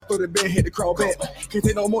through the bed, hit the crawl back. Can't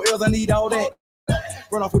take no more L's, I need all that.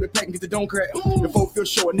 Run off with the pack and get the dome crack. The four feel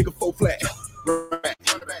short, nigga, four flat. Run it back,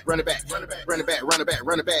 run it back, run it back, run it back, run it back,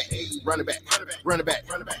 run it back, run it back, run it back,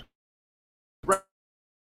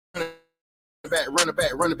 run it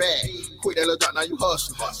back, run it back. Quit that little drop, now you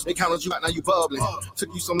hustling. They count on you out, now you bubbling.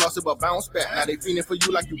 Took you some losses, but bounce back. Now they feeling for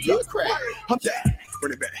you like you good crack. Hump that,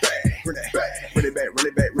 run it back, run it back, run it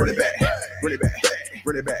back, run it back, run it back,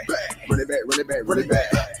 run it back, run it back, run it back, run it back, run it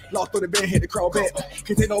back. Lost through the bed, hit the crawl back.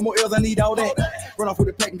 Can't take no more L's, I need all that. Run off with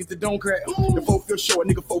the pack and get the dome crack. The four feel short,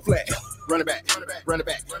 nigga, four flat. Run it back, run it back, run it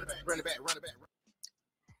back, run it back, run it back, run it back.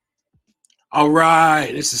 All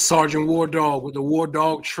right, this is Sergeant WarDawg with the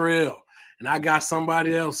WarDawg Trail, and I got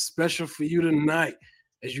somebody else special for you tonight.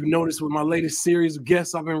 As you notice with my latest series of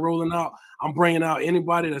guests I've been rolling out, I'm bringing out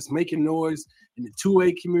anybody that's making noise in the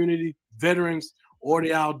 2A community, veterans, or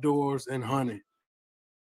the outdoors and hunting.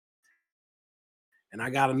 And I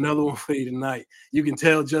got another one for you tonight. You can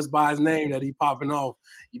tell just by his name that he popping off.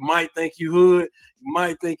 You might think you hood, you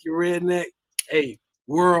might think you redneck. Hey,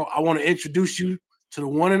 world, I want to introduce you to the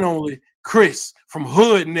one and only Chris from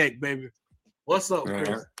Hood Neck, baby. What's up, man,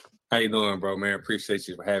 Chris? How you doing, bro, man? Appreciate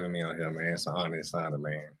you for having me on here, man. It's an honor,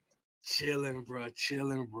 man. Chilling, bro.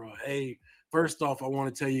 Hey, first off, I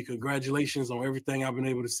want to tell you congratulations on everything I've been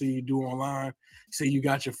able to see you do online. You say you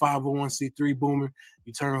got your 501c3 booming.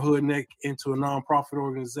 You turned Hood Neck into a nonprofit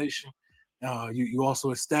organization. You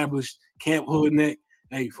also established Camp Hood Neck.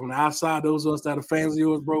 Hey, from the outside, those of us that are fans of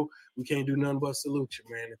yours, bro, we can't do nothing but salute you,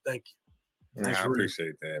 man, and thank you. Man, I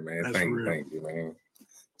appreciate that, man. Thank you, man.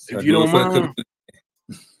 If you don't mind,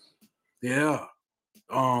 yeah.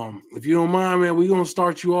 If you don't mind, man, we're gonna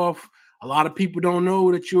start you off. A lot of people don't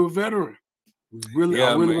know that you're a veteran. I really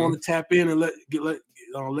want to tap in and let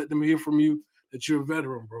them hear from you that you're a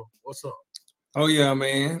veteran, bro. What's up? Oh yeah,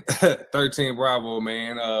 man. 13 Bravo,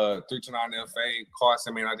 man. 329 FA,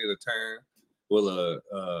 Carson, man. I did a turn.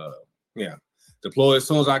 Deployed as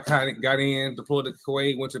soon as I kind of got in, deployed to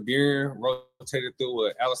Kuwait, went to Burin, rotated through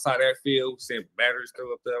Al-Assad Airfield, sent batteries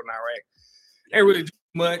through up there in Iraq. Ain't really do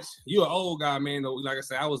much. You're an old guy, man. Like I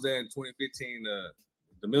said, I was there in 2015.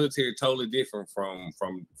 The military totally different from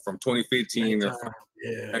 2015.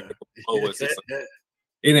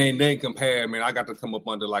 It ain't nothing compared, man. I got to come up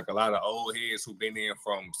under like a lot of old heads who've been in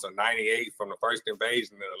from 98, from the first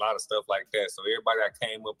invasion, and a lot of stuff like that. So everybody that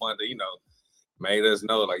came up under, made us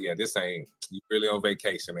know, like, yeah, this ain't, you really on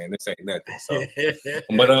vacation, man. This ain't nothing. So,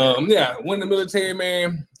 but went in the military,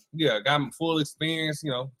 man. Yeah, got full experience.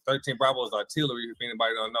 13 Bravo is artillery, if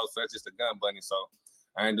anybody don't know. So that's just a gun bunny. So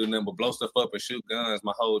I ain't do nothing but blow stuff up and shoot guns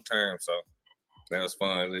my whole term. So that was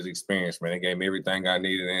fun. It was an experience, man. It gave me everything I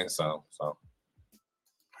needed in. So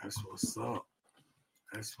that's what's up.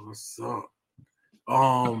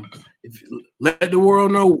 If you let the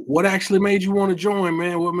world know what actually made you want to join,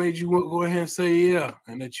 man. What made you go ahead and say yeah,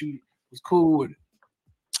 and that you was cool with it?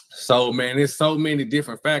 So, man, there's so many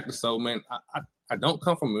different factors. So, man, I don't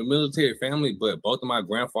come from a military family, but both of my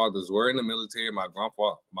grandfathers were in the military. My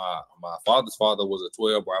father's father was a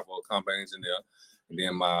 12 Bravo combat engineer, and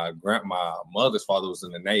then my mother's father was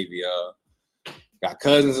in the Navy. Got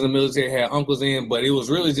cousins in the military, had uncles in, but it was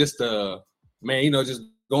really just just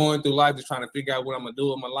going through life, just trying to figure out what I'm gonna do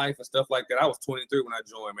with my life and stuff like that. I was 23 when I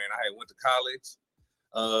joined, man. I had went to college.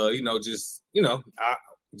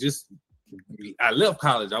 I left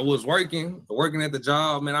college. I was working at the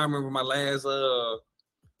job, man. I remember my last little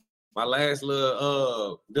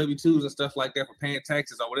W-2s and stuff like that for paying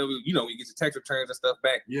taxes or whatever. You get your tax returns and stuff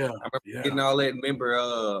back. Yeah, I remember getting all that. Remember,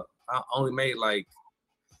 I only made like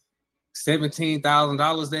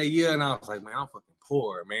 $17,000 that year, and I was like, man, I'm fucking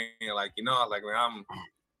poor, man. I was like, man,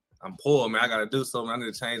 I'm poor, man. I gotta do something. I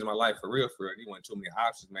need to change my life for real. There weren't too many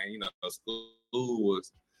options, man. School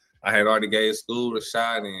was. I had already gave school a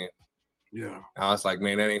shot, and yeah, I was like,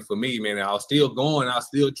 man, that ain't for me, man. I was still going, I was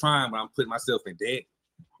still trying, but I'm putting myself in debt.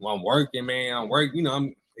 Well, I'm working, man.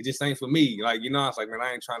 It just ain't for me. I was like, man,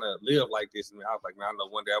 I ain't trying to live like this. Man, I was like, man, I know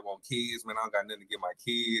one day I want kids, man. I don't got nothing to give my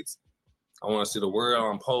kids. I want to see the world.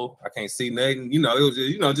 I'm poor. I can't see nothing. It was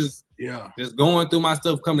just going through my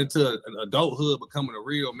stuff, coming to adulthood, becoming a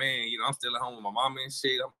real man. I'm still at home with my mama and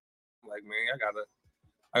shit. I'm like, man,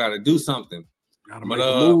 I gotta do something. Gotta make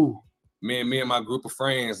a move. Me and my group of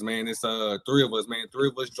friends, man, it's 3 of us, man. 3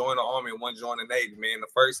 of us joined the Army and 1 joined the Navy, man. The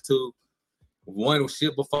first 2, one was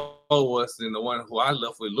shipped before us, and the one who I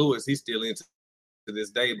left with, Lewis, he's still into to this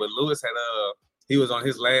day. But Lewis had he was on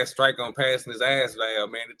his last strike on passing his ass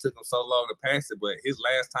lab, man. It took him so long to pass it, but his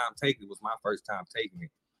last time taking it was my first time taking it.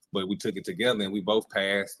 But we took it together and we both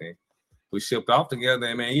passed and we shipped off together.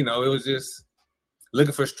 And man, it was just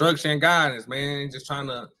looking for structure and guidance, man. Just trying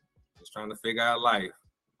to Just trying to figure out life.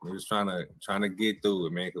 I'm just trying to get through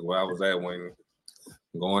it, man. Because where I was at when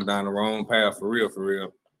going down the wrong path for real, for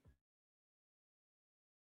real.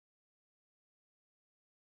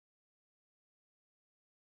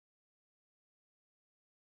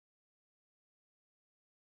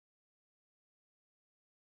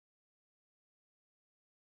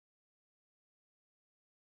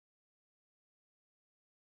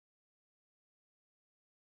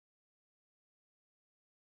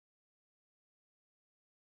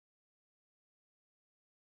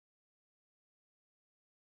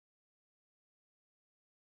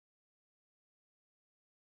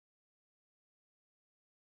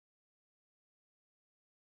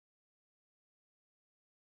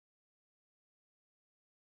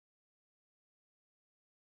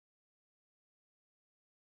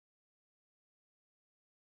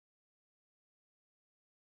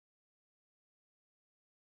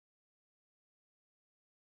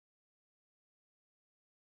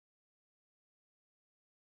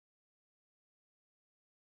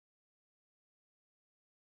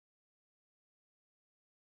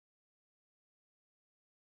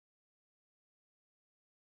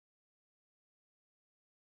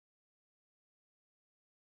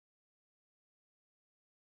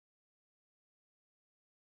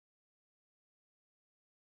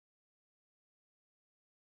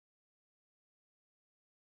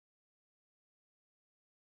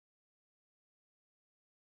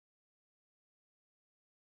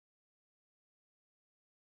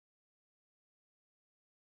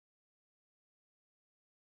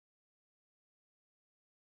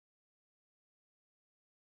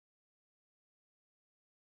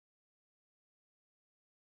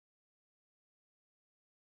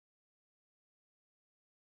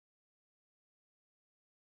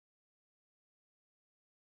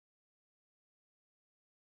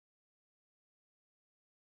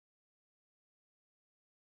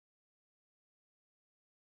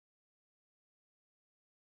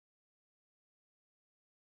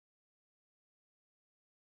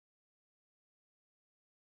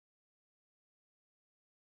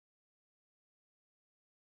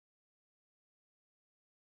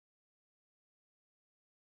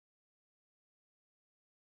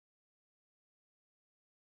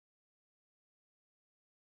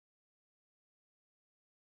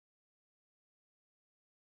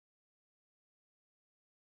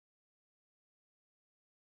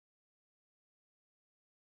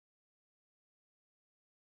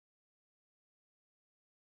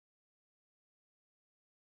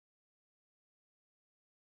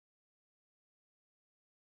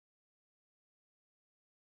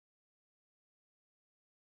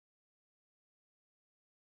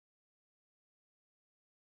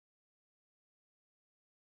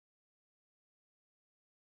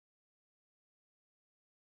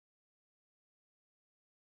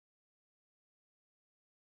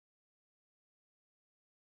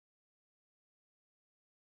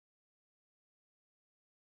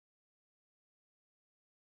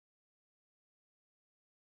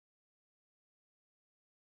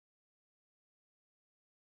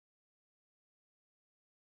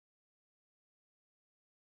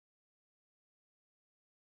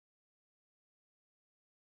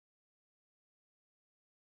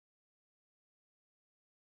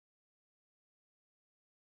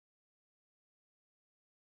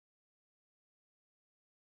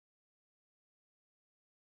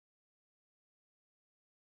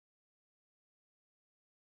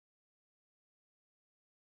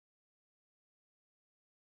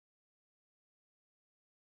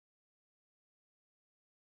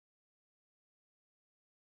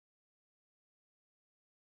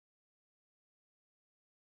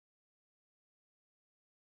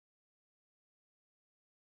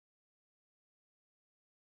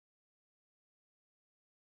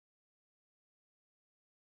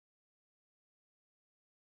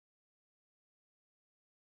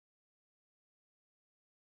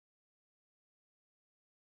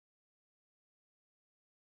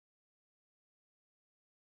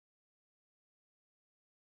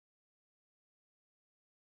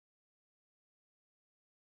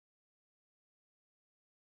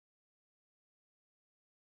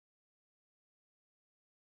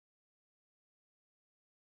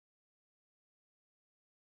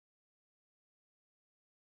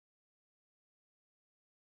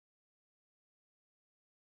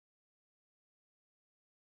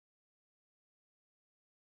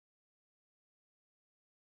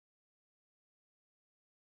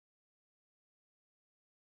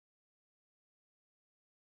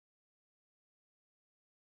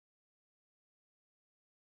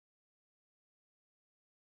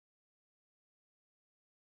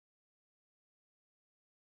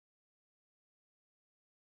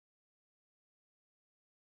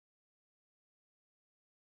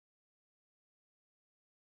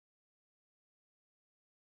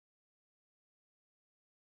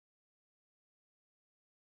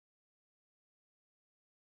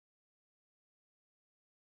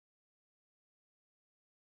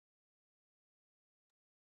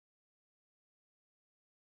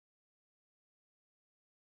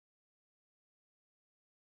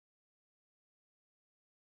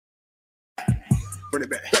 Run it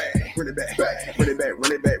back, run it back, run it back,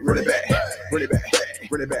 run it back, run it back, run it back,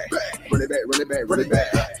 run it back, run it back, run it back, run it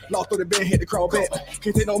back. Lost through the bed, hit the crawl back.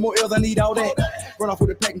 Can't take no more L's, I need all that. Run off with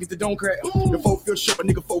the pack and get the dome crack. The 4 feel short, a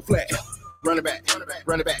nigga 4 flat. Run it back, run it back,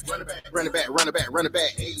 run it back, run it back, run it back, run it back, run it back,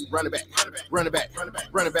 run it back, run it back, run it back,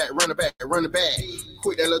 run it back, run it back, run it back.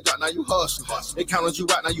 Quit that little drop, now you hustling. They counted you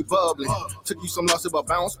out, now you bubbling. Took you some losses, but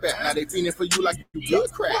bounce back. Now they feeling for you like you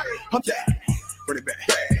good crack. Hump that, run it back,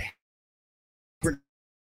 run it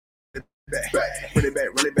back, run it back,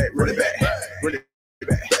 run it back, run it back, run it back.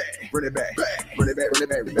 Run it back, run it back, run it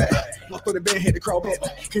back, run it back. Lost through the bed, hit the crawl back.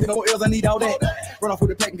 Can't get no more L's, I need all that. Run off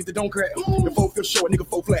with the pack and get the dome crack. The 4 feel short, nigga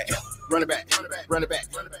 4 flat. Run it back, run it back, run it back,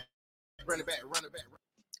 run it back, run it back, run it back.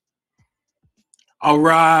 All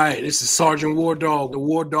right, this is Sergeant WarDawg, the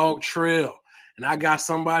WarDawg Trail, and I got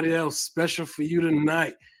somebody else special for you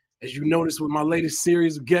tonight. As you notice with my latest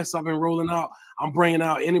series of guests I've been rolling out, I'm bringing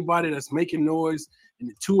out anybody that's making noise in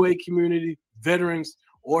the 2A community, veterans,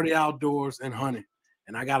 or the outdoors and hunting.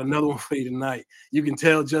 And I got another one for you tonight. You can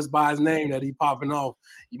tell just by his name that he popping off.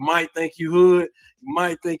 You might think you hood. You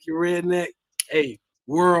might think you redneck. Hey,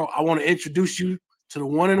 world, I want to introduce you to the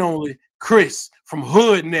one and only Chris from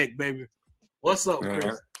Hood Neck, baby. What's up,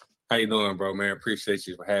 Chris? How you doing, bro, man? Appreciate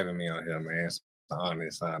you for having me on here, man. It's an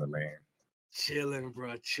honor, man. Chilling,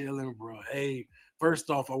 bro. Hey, first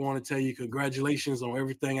off, I want to tell you congratulations on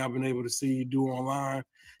everything I've been able to see you do online.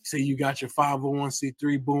 You say you got your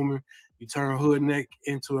 501c3 booming. You turn Hood Neck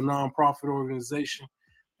into a nonprofit organization.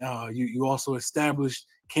 You also established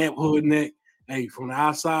Camp Hood Neck. Hey, from the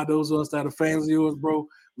outside, those of us that are fans of yours, bro,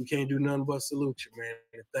 we can't do nothing but salute you, man.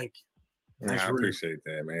 Thank you. Yeah, I appreciate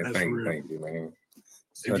that, man. Thank you, man.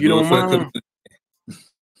 If you don't mind.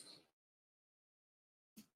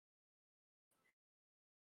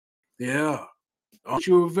 Yeah. Aren't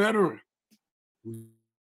you a veteran?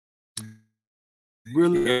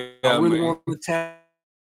 Really, I really want to tap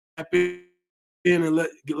in and let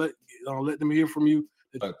them hear from you.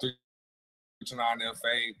 329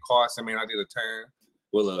 FA, Carson, man, I did a turn.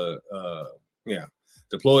 Well,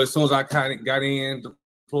 deployed as soon as I kind of got in,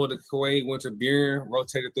 deployed to Kuwait, went to Burin,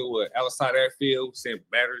 rotated through Al-Assad Airfield, sent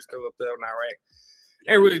batteries through up there in Iraq.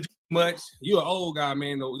 Ain't really do much. You an old guy,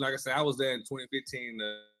 man. Like I said, I was there in 2015.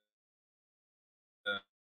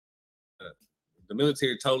 The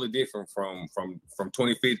military totally different from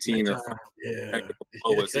 2015 or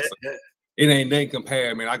it ain't nothing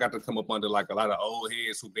compared, man. I got to come up under like a lot of old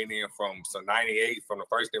heads who've been in from 98 from the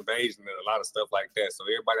first invasion and a lot of stuff like that. So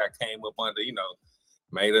everybody that came up under,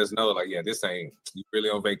 made us know like, yeah, this ain't you really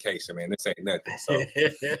on vacation, man. This ain't nothing. So,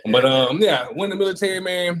 but went in the military,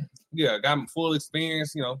 man. Yeah, got full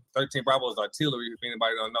experience. 13 Bravo is artillery. If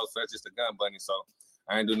anybody don't know, so that's just a gun bunny. So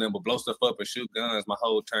I ain't do nothing but blow stuff up and shoot guns my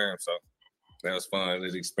whole term. So that was fun. It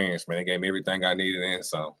was experience, man. It gave me everything I needed and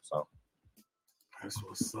so. That's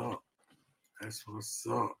what's up.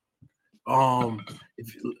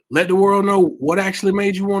 If you, let the world know what actually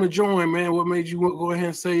made you want to join, man. What made you go ahead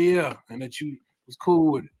and say yeah, and that you was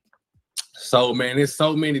cool with it. So, man, there's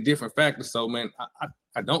so many different factors. So, man,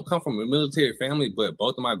 I don't come from a military family, but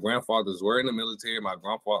both of my grandfathers were in the military. My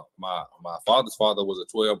father's father was a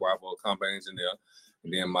 12 Bravo combat engineer,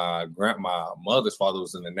 and then my mother's father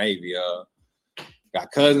was in the Navy.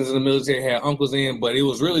 Got cousins in the military, had uncles in, but it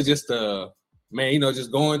was really just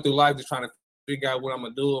just going through life, just trying to figure out what I'm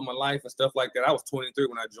gonna do with my life and stuff like that. I was 23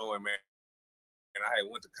 when I joined, man, and I had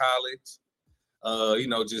went to college.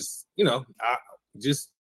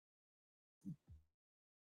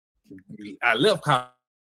 I left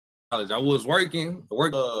college. I was working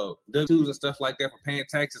W-2s and stuff like that for paying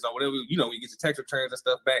taxes or whatever. You get your tax returns and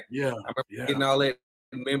stuff back. Yeah, I remember getting all that.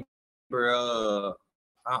 Remember,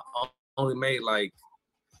 I only made like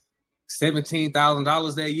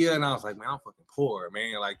 $17,000 that year, and I was like, man, I'm fucking poor,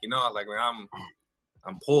 man. Like, I was like, man,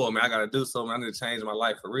 I'm poor, man. I gotta do something. I need to change my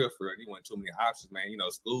life for real. There wasn't too many options, man.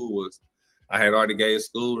 I had already gave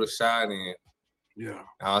school a shot, and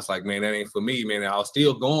I was like, man, that ain't for me, man. I was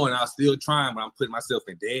still going, I was still trying, but I'm putting myself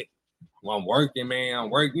in debt. Well, I'm working,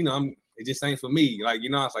 man. It just ain't for me. Like, I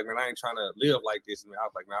was like, man, I ain't trying to live like this, man. I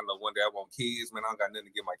was like, man, I know one day I want kids, man. I don't got nothing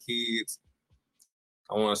to give my kids.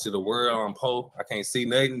 I want to see the world. I'm poor. I can't see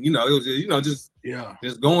nothing. It was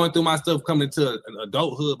just going through my stuff, coming into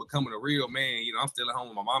adulthood, becoming a real man. I'm still at home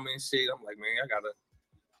with my mama and shit. I'm like, man,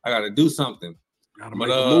 I gotta do something. Gotta make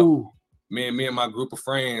a move. Me and my group of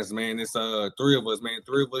friends, man, it's 3 of us, man.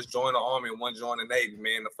 3 of us joined the Army and 1 joined the Navy,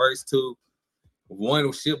 man. The first 2, one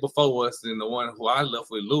was shipped before us, and the one who I left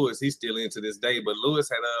with, Lewis, he's still in to this day. But Lewis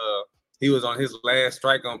had he was on his last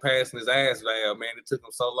strike on passing his ass valve, man. It took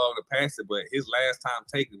him so long to pass it, but his last time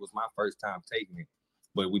taking it was my first time taking it.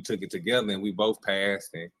 but we took it together and we both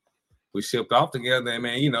passed and we shipped off together. And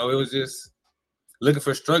man, it was just looking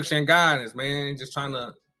for structure and guidance, man. Just trying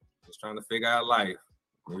to figure out life.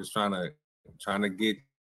 We're just trying to get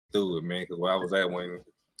through it, man. Because where I was at when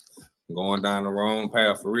going down the wrong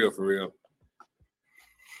path, for real.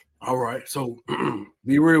 All right, so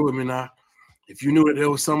be real with me now. If you knew that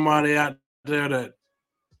there was somebody out there that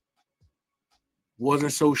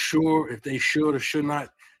wasn't so sure if they should or should not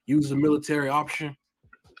use the military option,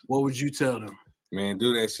 what would you tell them? Man,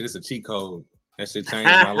 do that shit. It's a cheat code. That shit changed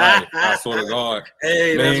my life. I swear to God.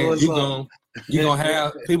 Hey, man, that's what's you gonna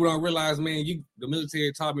have people don't realize, man. The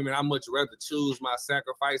military taught me, man. I much rather choose my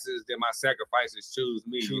sacrifices than my sacrifices choose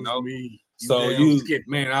me.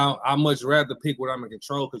 Man, I much rather pick what I'm in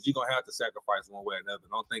control because you're gonna have to sacrifice one way or another.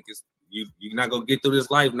 Don't think it's you're not gonna get through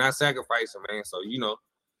this life not sacrificing, man. So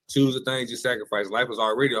choose the things you sacrifice. Life is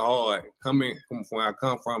already hard. Coming from where I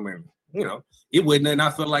come from, and it wasn't nothing I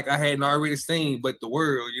felt like I hadn't already seen, but the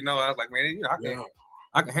world. I was like, man,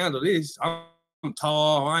 I can handle this. I'm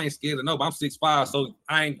tall. I ain't scared of nobody. I'm 6'5", so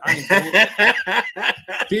I ain't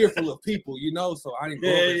fearful of people, So I didn't go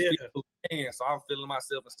up as fearful man. So I'm feeling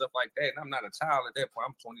myself and stuff like that. And I'm not a child at that point.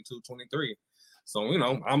 I'm 22, 23. So it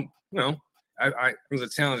was a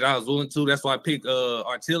challenge I was willing to. That's why I picked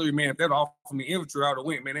artillery, man. If they'd offered me infantry, I would have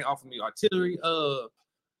went, man. They offered me artillery,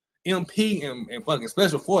 MP, and fucking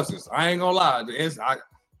special forces. I ain't gonna lie.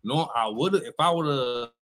 I would have if I would have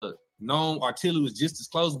known artillery was just as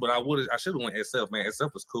close, but I should have went SF, man.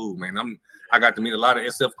 SF was cool, man. I got to meet a lot of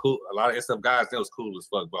SF guys that was cool as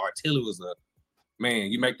fuck. But artillery was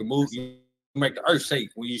man, you make the move, you make the earth shake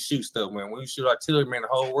when you shoot stuff, man. When you shoot artillery, man, the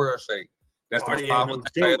whole world shake. That's the most powerful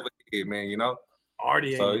thing I ever did, man,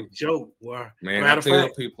 Already ain't a joke, boy. Man, I tell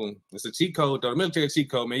people, it's a cheat code, though. The military cheat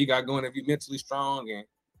code, man. You got going if you're mentally strong and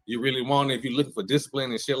you really want it, if you're looking for discipline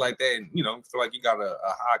and shit like that, and, feel like you got a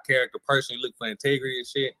high character person, you look for integrity and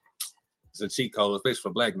shit. It's a cheat code, especially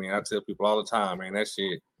for black men. I tell people all the time, man, that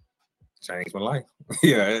shit changed my life.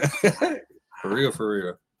 Yeah, for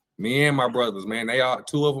real. Me and my brothers, man, they are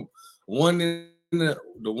two of them. One in the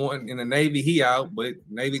one in the Navy, he out, but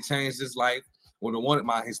Navy changed his life. Well,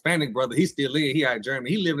 my Hispanic brother, he's still in. He out in Germany.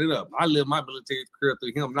 He lived it up. I lived my military career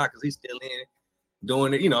through him, not because he's still in it,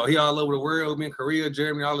 doing it. He all over the world, in Korea,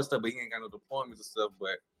 Germany, all this stuff, but he ain't got no deployments and stuff.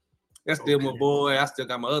 But that's still my boy. I still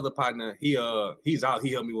got my other partner. He's out.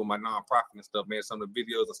 He helped me with my nonprofit and stuff, man. Some of the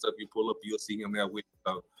videos and stuff you pull up, you'll see him there with.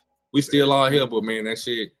 So we still all here, but man, that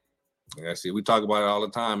shit, we talk about it all the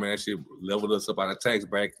time, man. That shit leveled us up out of tax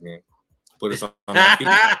bracket and put us on our feet.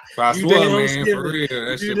 So I swear, man, for real,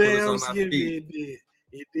 that shit put us on our feet.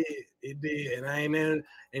 It did, and I ain't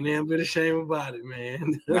a bit ashamed about it,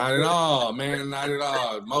 man. Not at all, man. Not at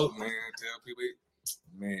all. Most, man, tell people.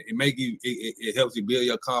 Man, it helps you build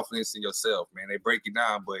your confidence in yourself, man. They break it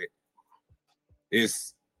down, but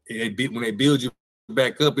when they build you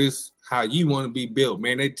back up, it's how you want to be built,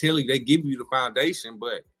 man. They tell you, they give you the foundation,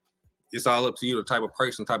 but it's all up to you, the type of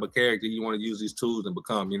person, type of character you want to use these tools and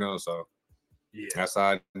become, so that's how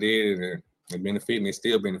I did it, and it benefited me, it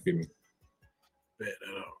still benefit me. Bad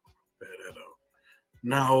at all.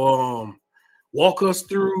 Now, walk us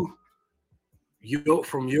through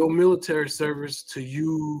from your military service to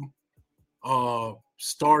you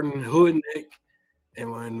starting Hood Neck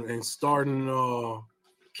and starting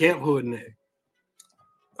Camp Hood Neck.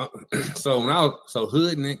 So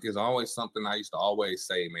Hood Neck is always something I used to always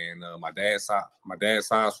say, man. My dad's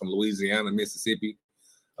side's from Louisiana, Mississippi.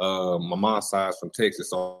 My mom's side's from Texas,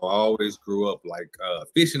 so I always grew up like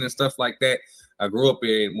fishing and stuff like that. I grew up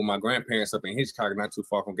with my grandparents up in Hitchcock, not too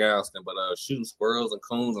far from Galveston, but shooting squirrels and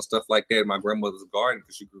coons and stuff like that in my grandmother's garden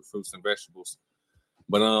because she grew fruits and vegetables.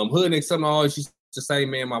 But Hood Neck, something I always used to say,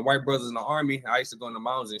 man, my white brothers in the Army, I used to go in the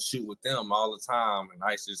mountains and shoot with them all the time. And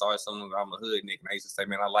I used to just always tell them I'm a Hood Neck. And I used to say,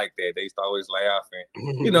 man, I like that. They used to always laugh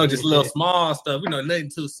and, just little small stuff, nothing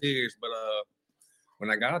too serious. But when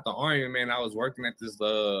I got out the Army, man, I was working at this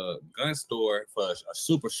gun store for a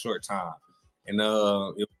super short time. And it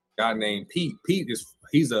was a guy named Pete. Pete's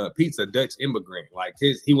a Dutch immigrant. Like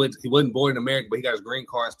he wasn't born in America, but he got his green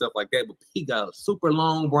card and stuff like that. But he got a super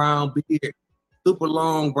long brown beard, super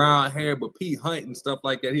long brown hair, but Pete hunting and stuff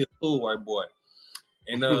like that. He was a cool white boy.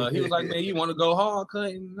 And he was like, man, you want to go hard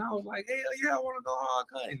cutting? And I was like, hell yeah, I want to go hard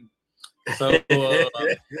cutting. So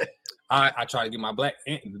I tried to get my black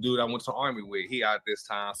aunt, the dude I went to the Army with, he out this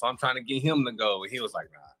time. So I'm trying to get him to go. And he was like,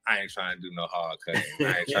 nah, I ain't trying to do no hard cutting.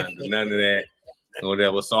 I ain't trying to do none of that or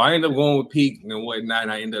whatever. So I ended up going with Pete and whatnot.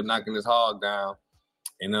 And I ended up knocking his hog down.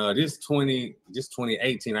 And this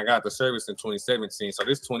 2018, I got the service in 2017. So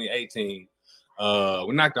this 2018,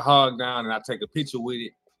 we knocked the hog down and I take a picture with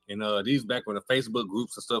it. And these back when the Facebook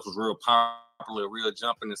groups and stuff was real popular, real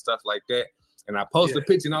jumping and stuff like that. And I posted a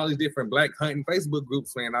picture in all these different black hunting Facebook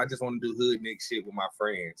groups, man. I just want to do hood nigga shit with my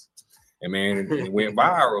friends. And man, it went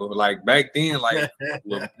viral. Like back then, like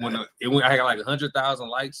when it went, I got like 100,000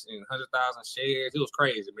 likes and 100,000 shares. It was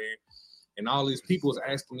crazy, man. And all these people was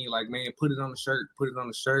asking me, like, man, put it on the shirt, put it on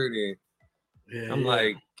the shirt. And I'm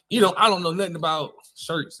like, you know, I don't know nothing about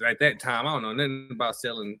shirts at that time. I don't know nothing about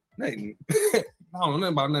selling nothing. I don't know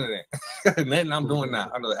nothing about none of that. Nothing I'm doing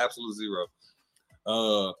now. I know absolute zero.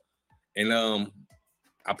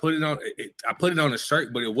 I put it on. I put it on the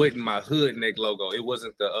shirt, but it wasn't my hood neck logo. It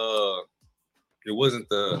wasn't the. It wasn't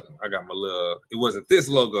the. I got my little. It wasn't this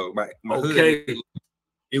logo. My hood.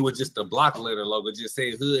 It was just the block letter logo. Just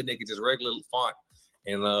say hood neck, just regular font.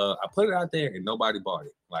 And I put it out there, and nobody bought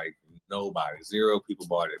it. Like nobody, 0 people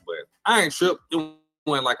bought it. But I ain't tripped. It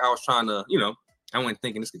went like I was trying to, you know, I wasn't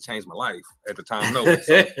thinking this could change my life at the time. No.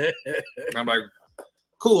 So I'm like,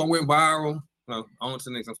 cool. I went viral. You know, on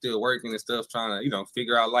to next. I'm still working and stuff, trying to, you know,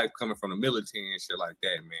 figure out life coming from the military and shit like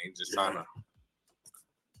that, man. Just trying to,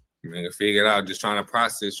 man, figure it out. Just trying to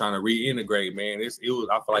process, trying to reintegrate, man. It was.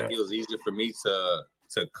 I feel like it was easier for me to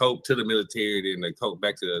cope to the military than to cope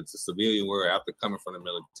back to the civilian world after coming from the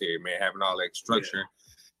military, man. Having all that structure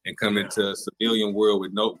and coming to a civilian world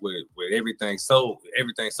with everything so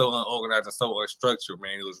unorganized and so unstructured,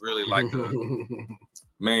 man. It was really like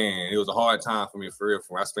man, it was a hard time for me for real.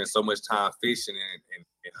 I spent so much time fishing and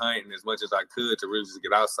hunting as much as I could to really just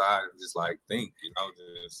get outside and just like think, you know,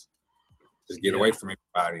 just get away from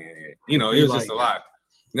everybody. And you know, it was just a lot.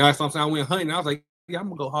 You know, that's what I'm saying. I went hunting. I was like, yeah, I'm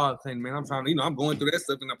gonna go hard hunting, man. I'm trying to, you know, I'm going through that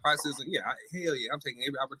stuff in the process. And hell yeah, I'm taking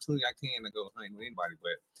every opportunity I can to go hunting with anybody,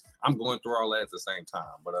 but I'm going through all that at the same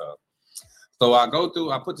time. But so I go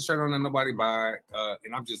through, I put the shirt on and nobody buy it,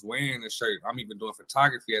 and I'm just wearing the shirt. I'm even doing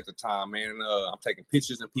photography at the time, man. I'm taking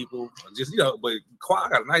pictures of people, just, you know, but I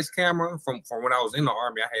got a nice camera from when I was in the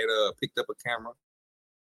Army. I had picked up a camera.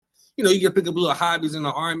 You know, you can pick up little hobbies in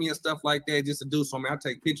the Army and stuff like that just to do something. I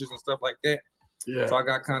take pictures and stuff like that. Yeah. So I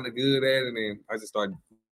got kind of good at it, and then I just started,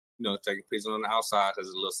 you know, taking pictures on the outside as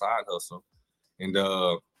a little side hustle. And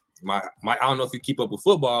my I don't know if you keep up with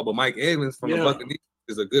football, but Mike Evans from the Buccaneers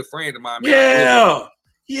is a good friend of mine.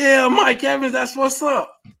 Yeah, Mike Evans, that's what's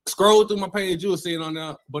up. Scroll through my page, you'll see it on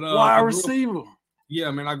there. But wide receiver. Yeah,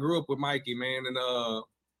 man, I grew up with Mikey, man, and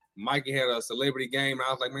Mikey had a celebrity game, and I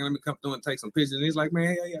was like, man, let me come through and take some pictures. And he's like,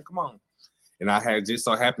 man, yeah, come on. And I had just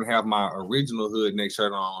so happened to have my original hood neck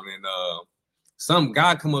shirt on, and some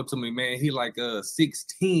guy come up to me, man. He like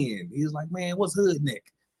 6'10". He's like, man, what's hood neck?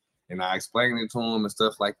 And I explained it to him and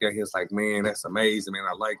stuff like that. He was like, man, that's amazing, man.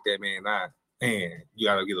 I like that, man. Man, you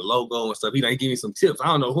gotta get a logo and stuff. He gave me some tips. I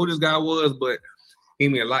don't know who this guy was, but he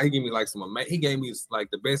gave me a lot. He gave me like he gave me like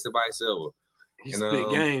the best advice ever. He's a big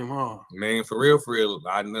game, huh? Man, for real.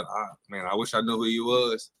 I wish I knew who he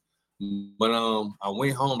was. But I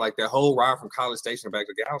went home like that whole ride from College Station back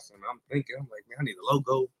to Galveston. I'm thinking, I'm like, man, I need a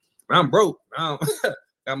logo. But I'm broke.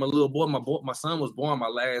 Got my little boy. My son was born my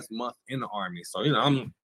last month in the Army, so you know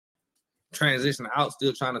I'm transitioning out,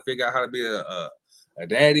 still trying to figure out how to be a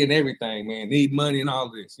daddy and everything. Man, need money and all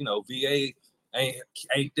this. You know, VA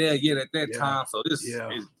ain't there yet at that time, so this is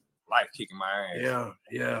life kicking my ass.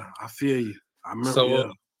 Yeah, I feel you. I remember.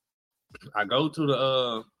 So I go to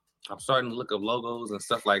the. I'm starting to look up logos and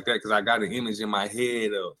stuff like that because I got an image in my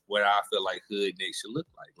head of what I feel like hood neck should look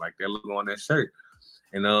like that logo on that shirt.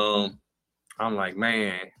 And I'm like,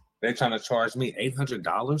 man, they're trying to charge me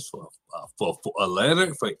 $800 for a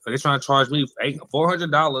letter. They're trying to charge me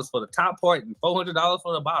 $400 for the top part and $400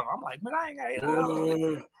 for the bottom. I'm like, man, I ain't got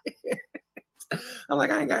 $800. I'm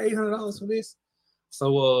like, I ain't got $800 for this.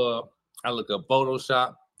 So I look up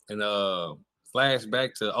Photoshop and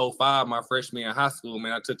flashback to 2005, my freshman in high school,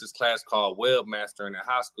 man. I took this class called Webmastering in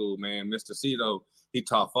high school, man. Mr. Cito, he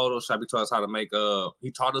taught Photoshop. He taught us how to make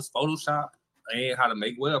he taught us Photoshop and how to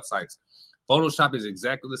make websites. Photoshop is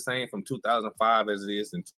exactly the same from 2005 as it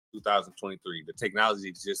is in 2023. The technology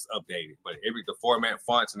is just updated, but the format,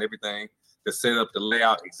 fonts, and everything, the setup, the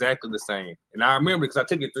layout, exactly the same. And I remember because I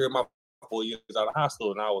took it 3 of my 4 years out of high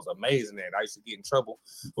school, and I was amazing at it. I used to get in trouble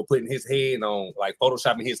for putting his head on, like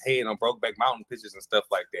photoshopping his head on Brokeback Mountain pictures and stuff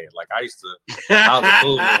like that. Like I was a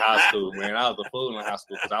fool in high school, man. I was a fool in high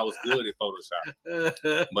school because I was good at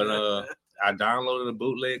Photoshop. But I downloaded a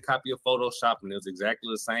bootleg copy of Photoshop, and it was exactly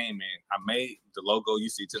the same, man. I made the logo you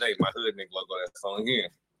see today, my hood neck logo that's on here.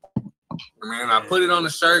 Man, I put it on the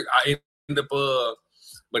shirt. I ended up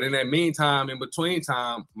but in that meantime, in between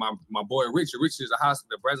time, my boy Richard is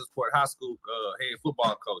the Brazosport High School head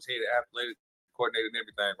football coach, head athletic coordinator and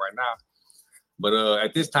everything right now. But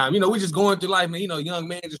at this time, we just going through life, man. Young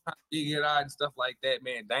man just trying to figure it out and stuff like that,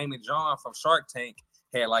 man. Damon John from Shark Tank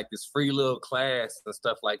had like this free little class and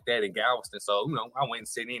stuff like that in Galveston. So, I went and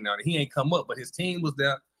sit in there. He ain't come up, but his team was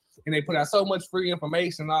there. And they put out so much free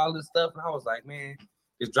information and all this stuff. And I was like, man,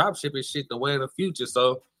 this drop shipping shit the way of the future.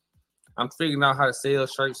 So I'm figuring out how to sell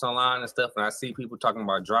shirts online and stuff. And I see people talking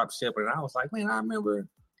about drop shipping. And I was like, man, I remember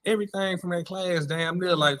everything from that class, damn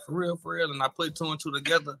near, like for real. And I put two and two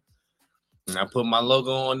together. And I put my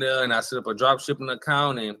logo on there and I set up a drop shipping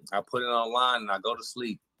account and I put it online and I go to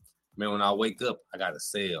sleep. Man, when I wake up, I got a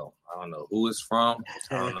sale. I don't know who it's from.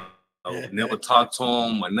 I don't know. Never talked to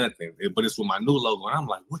him or nothing, but it's with my new logo, and I'm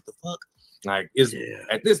like, what the fuck? Like,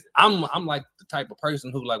 at this, I'm like the type of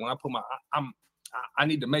person who, like, when I put I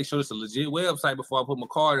need to make sure it's a legit website before I put my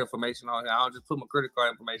card information on here. I don't just put my credit card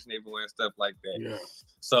information everywhere and stuff like that. Yeah.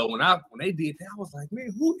 So when they did that, I was like,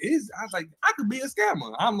 man, who is? I was like, I could be a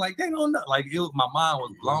scammer. I'm like, they don't know. Like, my mind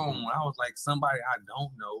was blown. I was like, somebody I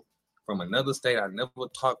don't know from another state I never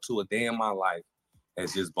talked to a day in my life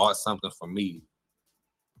has just bought something from me.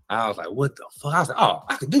 I was like, what the fuck? I was like, oh,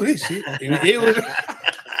 I could do this shit. And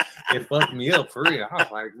it fucked me up for real. I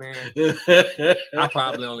was like, man, I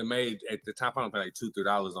probably only made, at the time, I only paid like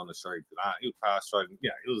 $2-3 on the shirt. It was probably starting,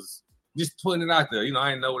 it was just putting it out there. I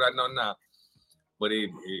didn't know what I know now. But it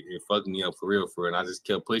fucked me up for real. And I just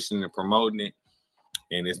kept pushing and promoting it.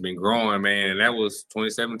 And it's been growing, man. And that was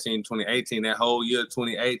 2017, 2018. That whole year,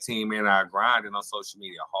 2018, man, I grinded on social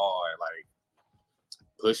media hard, like,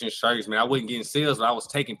 pushing shirts, man. I wasn't getting sales, but I was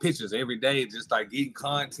taking pictures every day, just like getting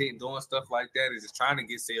content, doing stuff like that, and just trying to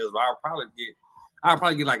get sales. But I'll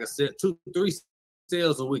probably get like 2-3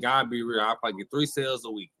 sales a week. I'll be real. I'll probably get 3 sales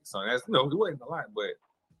a week. So that's it wasn't a lot, but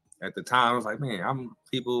at the time I was like, man, I'm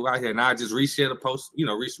people out here. Now I just reshare the post,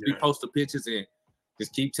 repost the pictures and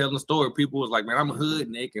just keep telling the story. People was like, man, I'm a hood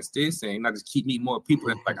Nick and this, and I just keep meeting more people.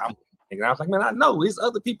 And like and I was like, man, I know there's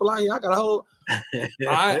other people out here. I got a whole.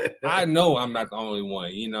 I know I'm not the only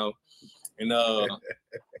one, and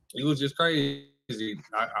it was just crazy.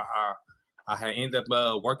 I had ended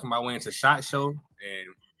up working my way into SHOT Show, and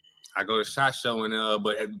I go to SHOT Show, and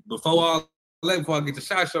but before I get to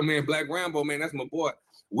SHOT Show, man, Black Rambo, man, that's my boy.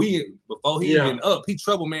 Before he even up, he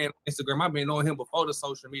trouble man on Instagram. I've been knowing him before the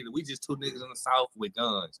social media. We just two niggas in the South with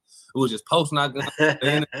guns. We was just posting our guns on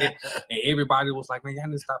the internet, and everybody was like, man, y'all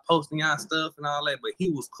need to stop posting y'all stuff and all that. But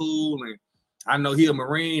he was cool, and I know he a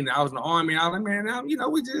Marine. I was in the Army. I was like, man,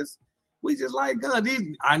 we just like guns.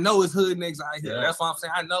 I know it's hood niggas out here. Yeah. That's what I'm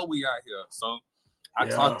saying. I know we out here. So I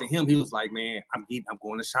talked to him. He was like, man, I'm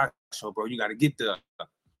going to SHOT Show, bro. You got to get there.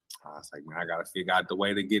 I was like, man, I got to figure out the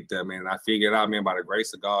way to get there, man. And I figured out, man, by the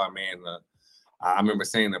grace of God, man. I remember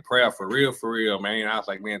saying the prayer for real, man. I was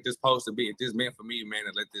like, man, if this meant for me, man,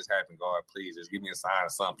 to let this happen, God, please just give me a sign or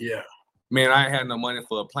something. Yeah. Man, I ain't had no money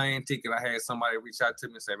for a plane ticket. I had somebody reach out to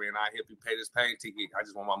me and say, man, I'll help you pay this plane ticket. I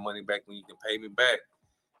just want my money back when you can pay me back.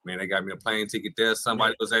 Man, they got me a plane ticket there.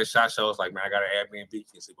 Somebody was at SHOT Show. I was like, man, I got an Airbnb. You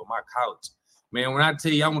can sleep on my couch. Man, when I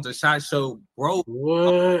tell you I went to SHOT Show broke,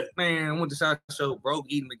 what? Man, I went to SHOT Show broke,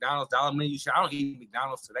 eating McDonald's, dollar menu shit. I don't eat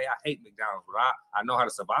McDonald's today. I hate McDonald's, but I know how to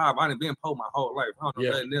survive. I done been poor my whole life. I don't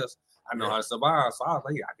know nothing else. I know how to survive. So I was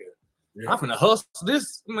like, I'm finna hustle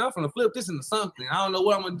this. I'm finna flip this into something. I don't know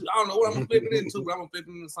what I'm gonna do. I don't know what I'm gonna flip it into, but I'm gonna flip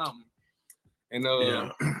it into something. And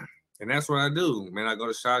and that's what I do. Man, I go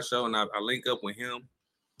to SHOT Show and I link up with him,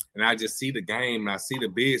 and I just see the game and I see the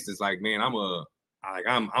business. Like, man, I'm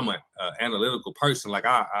an analytical person. Like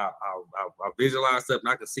I visualize stuff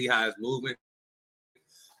and I can see how it's moving.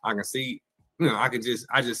 I can see, I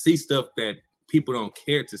just see stuff that people don't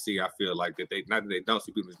care to see. I feel like that not that they don't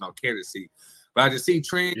see, people just don't care to see. But I just see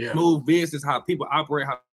trends, move, business, how people operate,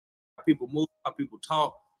 how people move, how people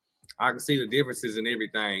talk. I can see the differences in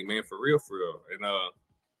everything, man, for real. And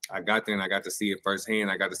I got there and I got to see it firsthand.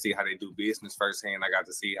 I got to see how they do business firsthand. I got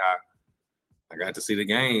to see the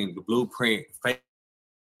game, the blueprint,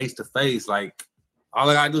 face to face. Like, all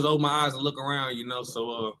I gotta do is open my eyes and look around,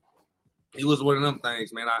 So it was one of them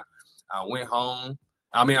things, man. I went home.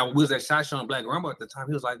 I mean, I was at SHOT Show in Black Rumble at the time.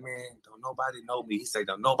 He was like, man, don't nobody know me. He said,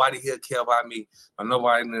 don't nobody here care about me. Don't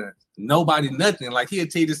nobody nothing. Like, he'll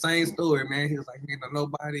tell you the same story, man. He was like, man, don't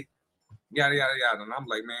nobody, yada, yada, yada. And I'm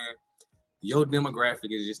like, man, your demographic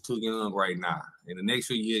is just too young right now. In the next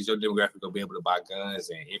few years, your demographic gonna be able to buy guns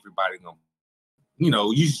and everybody gonna,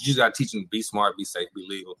 you just gotta teach them to be smart, be safe, be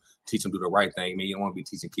legal, teach them to do the right thing, man. You don't want to be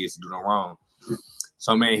teaching kids to do no wrong.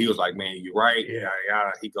 So, man, he was like, man, you're right. Yeah.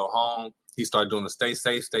 He go home. He started doing the stay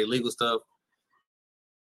safe, stay legal stuff.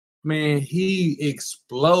 Man, he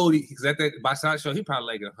exploded. Because at that by SHOT Show, he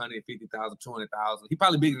probably like 150,000, 200,000. He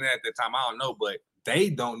probably bigger than that at that time. I don't know, but they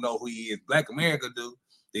don't know who he is. Black America do,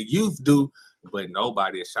 the youth do, but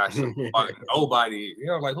nobody at SHOT Show. Nobody. You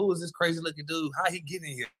know, like, who is this crazy looking dude? How he get in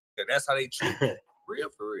here? That's how they treat him.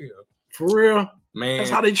 For real. For real, man. That's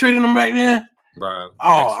how they treated him back then, bro.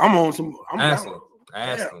 Oh, I'm on some. Ask him.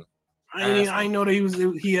 I didn't know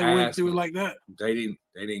that he had went through it like that. They didn't.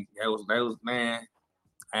 That was man.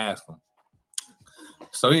 Ask him.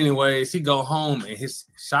 So, anyways, he go home and his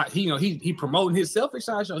shot. He promoting himself at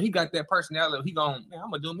SHOT Show. He got that personality. He going, man,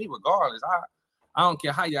 I'm gonna do me regardless. I don't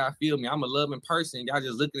care how y'all feel me. I'm a loving person. Y'all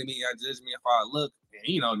just looking at me. Y'all judge me if I look. And,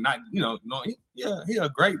 he a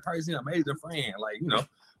great person, amazing friend. Like,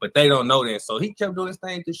 but they don't know that. So he kept doing his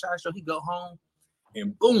thing through SHOT Show. He go home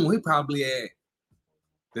and boom, he probably at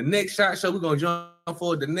the next SHOT Show. We're gonna jump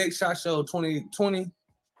forward. The next SHOT Show 2020.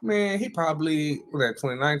 Man, he probably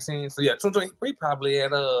 2019. So yeah, 2020. He probably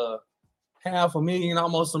at $500,000,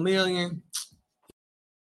 almost $1 million.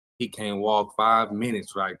 He can't walk 5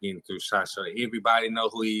 minutes right getting through SHOT Show. Everybody know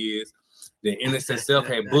who he is. The Innocent Self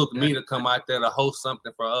had booked me to come out there to host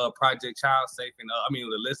something for Project Child Safe and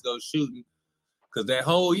the Let's Go Shooting. Cause that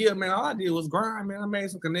whole year, man, all I did was grind, man. I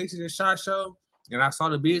made some connections at SHOT Show, and I saw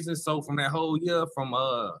the business. So from that whole year, from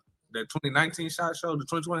the 2019 SHOT Show to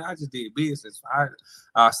 2020, I just did business.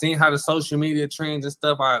 I seen how the social media trends and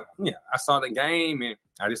stuff. I saw the game and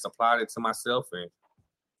I just applied it to myself, and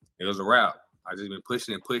it was a wrap. I just been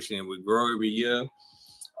pushing and we grow every year.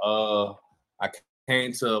 I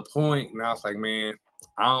came to a point and I was like, man,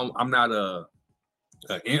 I don't want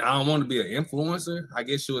to be an influencer. I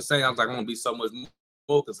guess you would say. I was like, I want to be so much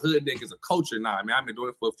more because hood nigga is a culture now. I mean, I've been doing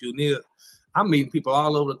it for a few years. I'm meeting people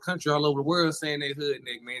all over the country, all over the world saying they hood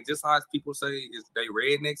nigga, man. Just how people say is they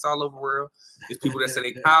rednecks all over the world. It's people that say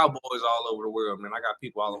they cowboys all over the world, man. I got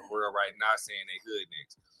people all over the world right now saying they hood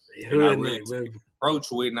niggas. And I really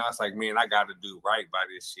approach with it, and I was like, man, I got to do right by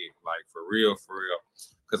this shit, like for real.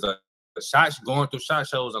 Because the shots going through SHOT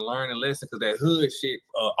Shows and learning lessons, because that hood shit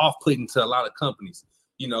off-putting to a lot of companies.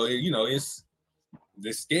 It's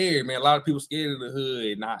scared, man. A lot of people scared of the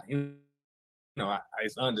hood. Not,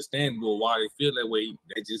 it's understandable why they feel that way.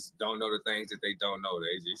 They just don't know the things that they don't know.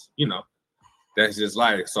 They just, that's just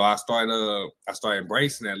life. So I started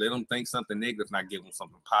embracing that. Let them think something negative, not give them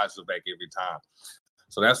something positive back every time.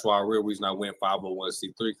 So that's why a real reason I went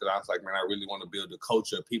 501c3, because I was like, man, I really want to build a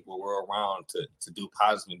culture of people we're around to do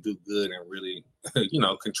positive and do good and really,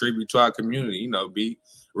 contribute to our community, be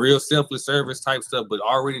real selfless service type stuff, but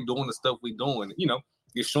already doing the stuff we doing,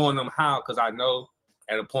 just showing them how, because I know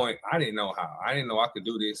at a point, I didn't know how. I didn't know I could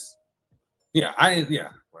do this. Yeah, I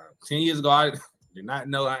didn't, well, 10 years ago, I did not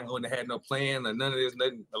know. I wouldn't have had no plan or none of this,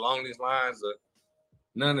 nothing along these lines or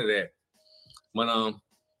none of that. But,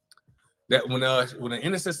 that when the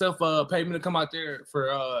Innocent Self paid me to come out there for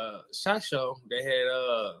SHOT Show, they had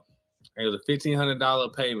it was a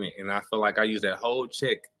 $1,500 payment, and I feel like I used that whole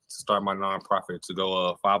check to start my nonprofit to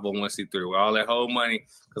go 501c3 with all that whole money.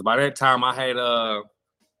 Because by that time I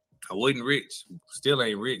wasn't rich, still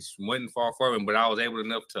ain't rich, wasn't far from it, but I was able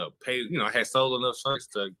enough to pay. I had sold enough shirts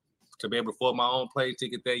to be able to afford my own plane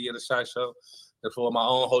ticket that year to SHOT Show. For my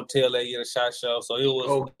own hotel that year, the SHOT Show. So it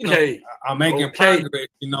was, I'm making progress.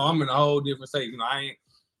 I'm in a whole different state.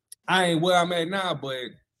 I ain't where I'm at now, but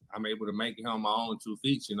I'm able to make it on my own 2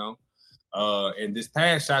 feet. And this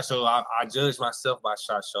past SHOT Show, I judged myself by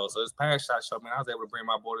SHOT Show. So this past SHOT Show, man, I was able to bring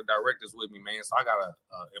my board of directors with me, man. So I got a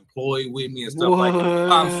employee with me and stuff like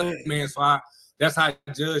that. I'm saying, man, so that's how I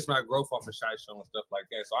judge my growth off of SHOT Show and stuff like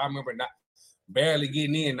that. So I remember not barely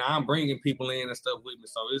getting in. Now I'm bringing people in and stuff with me.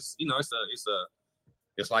 So it's,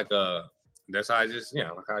 it's like that's how I just,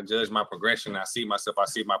 like I judge my progression. I see myself, I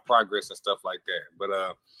see my progress and stuff like that. But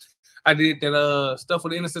I did that stuff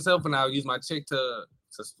with the Innocent Self, and I'll use my check to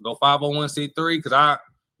go 501c3, because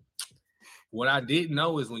what I didn't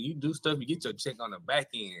know is when you do stuff, you get your check on the back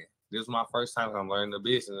end. This was my first time I'm learning the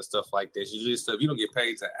business and stuff like this. You just stuff you don't get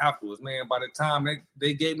paid to afterwards, man. By the time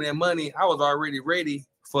they gave me that money, I was already ready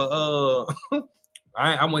for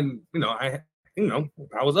I wouldn't, I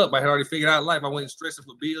was up. I had already figured out life. I wasn't stressing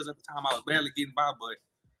for bills at the time. I was barely getting by, but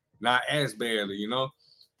not as barely,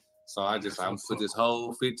 So I put this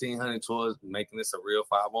whole $1,500 towards making this a real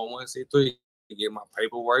 501c3, get my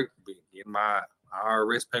paperwork, get my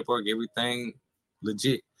IRS paperwork, everything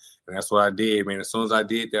legit. And that's what I did, man. As soon as I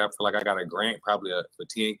did that, I feel like I got a grant, probably for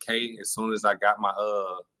 $10K. As soon as I got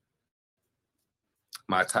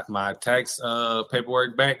my tax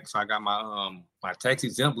paperwork back, so I got my tax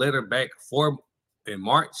exempt letter back in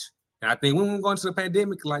March. And I think when we were going to the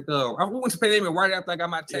pandemic, we went to the pandemic right after I got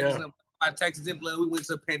my tax exempt. Texas in blood. We went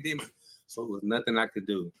to a pandemic, so it was nothing I could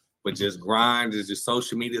do but just grind, just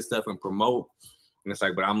social media stuff and promote. And it's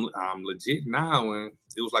like, but I'm legit now, and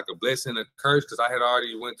it was like a blessing and a curse because I had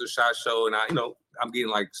already went through SHOT Show, and I'm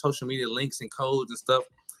getting like social media links and codes and stuff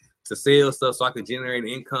to sell stuff so I could generate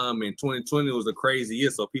income. And 2020 was a crazy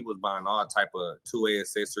year, so people was buying all type of 2A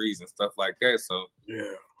accessories and stuff like that. So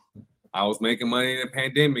yeah, I was making money in the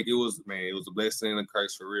pandemic. It was a blessing and a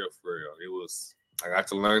curse for real, for real. It was, I got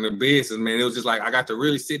to learn the business, man. It was just like I got to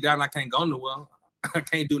really sit down. I can't go nowhere. I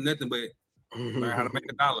can't do nothing but learn how to make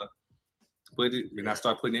 $1. And I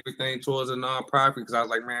started putting everything towards a nonprofit because I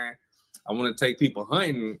was like, man, I want to take people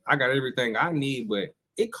hunting. I got everything I need, but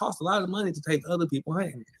it costs a lot of money to take other people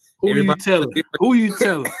hunting. Who are you telling? Who are you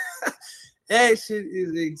telling? That shit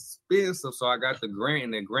is expensive. So I got the grant,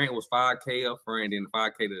 and the grant was $5K up front, and then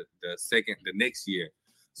 $5K the next year.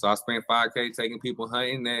 So I spent $5K taking people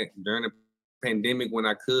hunting that during the pandemic when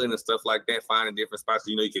I could and stuff like that, finding different spots.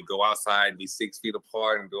 You could go outside, be 6 feet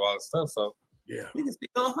apart, and do all the stuff. So yeah, we can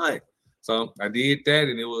still hunt. So I did that,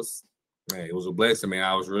 and it was a blessing, man.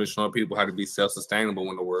 I was really showing people how to be self-sustainable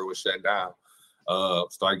when the world was shut down.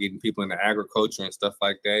 Started getting people into agriculture and stuff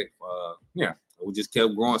like that. We just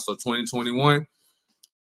kept growing. So 2021, it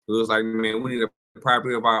was like, man, we need a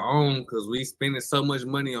property of our own because we spending so much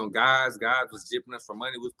money on guys. Guys was jipping us for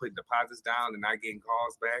money. We was putting deposits down and not getting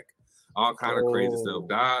calls back. All kind of crazy stuff.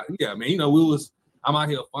 I'm out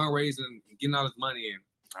here fundraising and getting all this money, and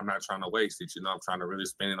I'm not trying to waste it. I'm trying to really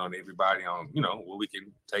spend it on everybody on, where we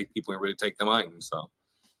can take people and really take them out. And so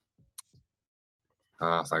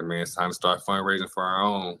it's like, man, it's time to start fundraising for our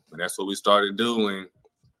own. And that's what we started doing.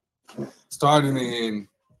 Starting in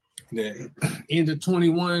the end of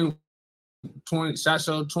 21, SHOT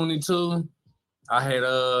Show 22.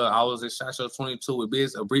 I was at SHOT Show 22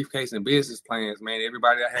 with a briefcase and business plans, man.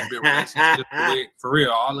 Everybody I had built relationships with, for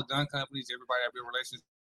real, all the gun companies, everybody I built relationships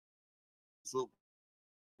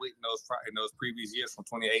with in those previous years from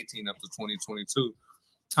 2018 up to 2022.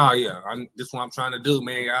 Oh yeah, this is what I'm trying to do,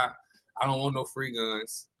 man. I don't want no free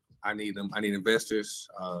guns. I need them. I need investors.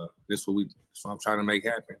 This is what I'm trying to make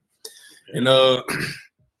happen. And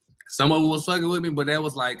some of them was fucking with me, but that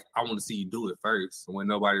was like, I want to see you do it first. When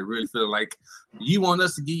nobody really feel like you want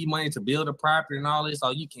us to give you money to build a property and all this,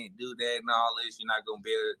 oh, you can't do that and all this. You're not gonna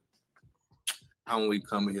build it. I only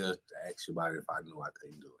come here to ask you about it if I knew I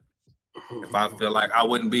couldn't do it. If I feel like I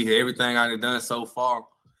wouldn't be here, everything I've done so far,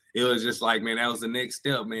 it was just like, man, that was the next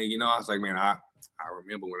step, man. I was like, man, I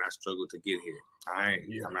remember when I struggled to get here.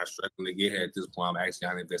 I'm not struggling to get here at this point.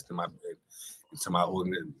 I'm investing into my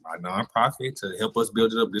nonprofit to help us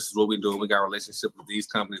build it up. This is what we're doing. We got relationships with these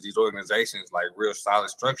companies, these organizations, like real solid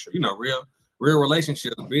structure, real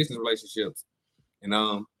relationships, business relationships. And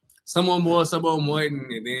some of them more, some of them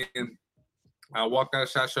wasn't. And then I walked out of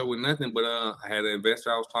SHOT Show with nothing, but I had an investor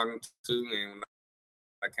I was talking to, and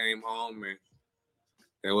I came home and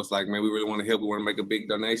it was like, man, we really want to help. We want to make a big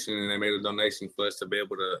donation, and they made a donation for us to be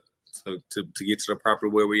able to get to the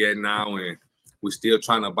property where we at now, and we're still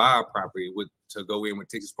trying to buy a property to go in with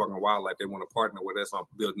Texas Park and Wildlife. They want to partner with us on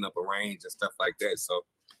building up a range and stuff like that. So,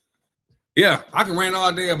 yeah, I can rant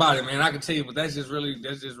all day about it, man. I can tell you, but that's just really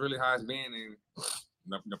how it's been,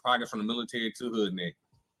 and the progress from the military to hood neck.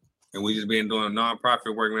 And we just been doing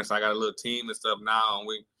nonprofit work, man. So I got a little team and stuff now, and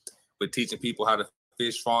we're teaching people how to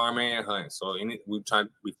fish, farm, and hunt. So we try to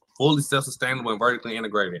be fully self-sustainable and vertically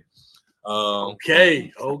integrated.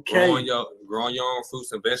 Okay. Growing your own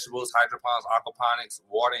fruits and vegetables, hydroponics, aquaponics,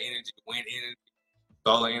 water energy, wind energy,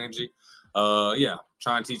 solar energy.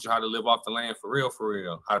 Trying to teach you how to live off the land for real.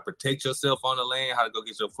 How to protect yourself on the land, how to go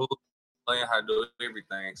get your food on the land, how to do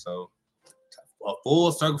everything. So a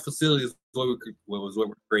full circle facility is what we're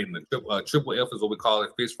creating. The triple F is what we call it,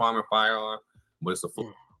 fish, farm, and firearm. But it's a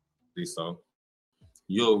full so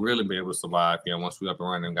you'll really be able to survive here once we're up and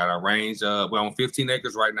running. Got our range. We're on 15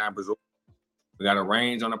 acres right now in Brazil. We got a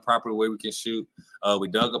range on the property where we can shoot. We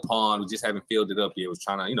dug a pond. We just haven't filled it up yet. We're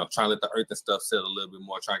trying to let the earth and stuff settle a little bit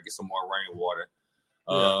more, trying to get some more rainwater.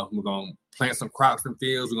 We're going to plant some crops and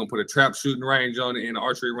fields. We're going to put a trap shooting range on it and an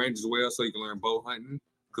archery range as well, so you can learn bow hunting,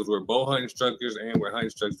 because we're bow hunting instructors and we're hunting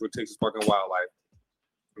instructors with Texas Park and Wildlife.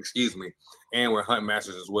 And we're hunt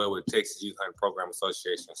masters as well with Texas Youth Hunting Program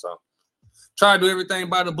Association. So try to do everything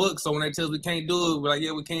by the book. So when they tell us we can't do it, we're like,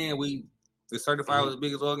 yeah, we can. We're certified with the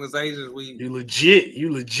biggest organizations. You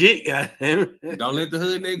legit, goddamn. Don't let the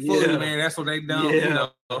hood nigga fool you, man. That's what they done. Yeah.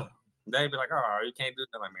 They be like, oh, you can't do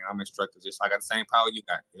that. Like, man, I'm instructor. Just I got the same power you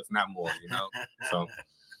got, if not more. So,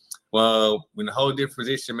 well, in a whole different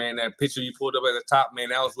position, man. That picture you pulled up at the top, man,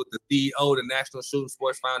 that was with the CEO of the National Shooting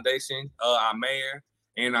Sports Foundation, our mayor,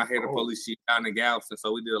 And I had a police chief down in Galveston,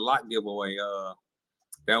 so we did a lock giveaway.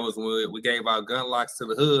 That was when we gave our gun locks to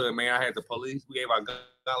the hood. Man, I had the police. We gave our gun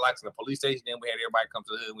locks to the police station. Then we had everybody come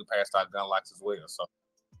to the hood. And we passed out gun locks as well. So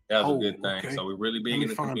that was a good thing. Okay. So we're really big in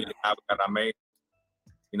the community. Now we got our mayor.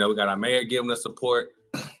 We got our mayor giving us support.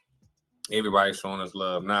 Everybody's showing us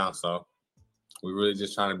love now. So we're really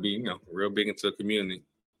just trying to be, real big into the community.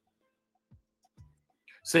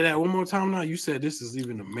 Say that one more time now. You said this is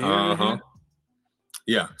even the mayor.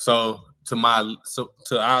 Yeah. So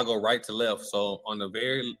I'll go right to left. So on the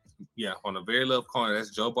very left corner,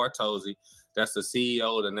 that's Joe Bartozzi. That's the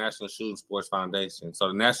CEO of the National Shooting Sports Foundation. So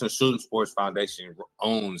the National Shooting Sports Foundation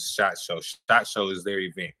owns SHOT Show. SHOT Show is their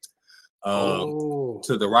event.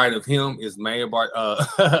 To the right of him is Mayor Brown.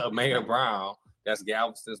 That's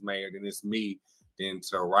Galveston's mayor. Then it's me. Then to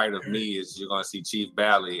the right of me is you're going to see Chief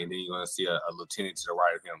Bally, and then you're going to see a lieutenant to the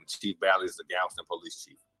right of him. Chief Bally is the Galveston police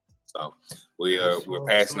chief. So we're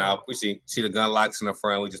passing out. We see the gun locks in the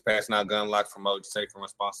front. We're just passing out gun locks, promoting safe and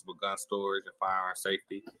responsible gun storage and firearm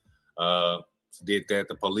safety. Did that at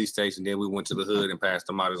the police station. Then we went to the hood and passed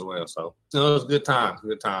them out as well. So it was a good time.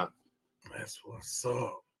 Good time. That's what's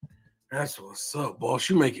up, boss.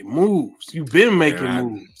 You making moves. You've been making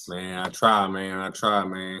moves. Man, I try, man.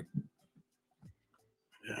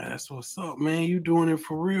 Yeah, that's what's up, man. You doing it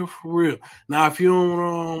for real. Now, if you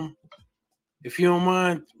don't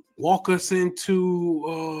mind, walk us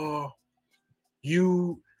into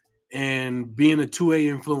you and being a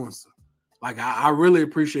 2A influencer. Like I really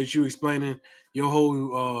appreciate you explaining your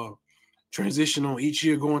whole transition on each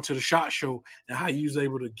year going to the SHOT Show and how you was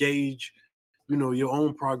able to gauge, your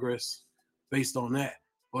own progress based on that.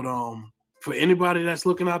 But for anybody that's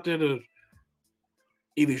looking out there to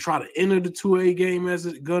either try to enter the 2A game as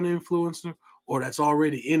a gun influencer or that's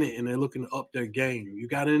already in it and they're looking to up their game, you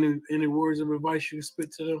got any words of advice you can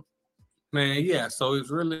spit to them? Man, yeah. So it's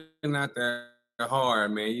really not that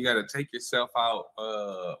hard, man. You got to take yourself out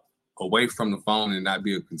away from the phone and not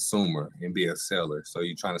be a consumer and be a seller. So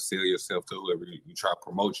you're trying to sell yourself to whoever you try to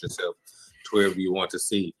promote yourself to whoever you want to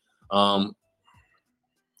see.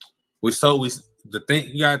 The thing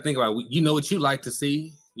you gotta think about, you know what you like to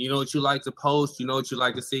see, you know what you like to post, you know what you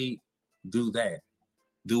like to see, do that.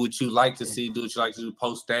 Do what you like to see, do what you like to do,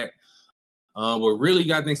 post that. But really you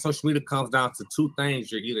gotta think social media comes down to two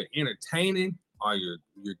things. You're either entertaining or you're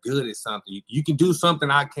good at something. You can do something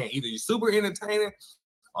I can't. Either you're super entertaining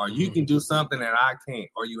or you can do something that I can't,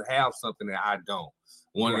 or you have something that I don't.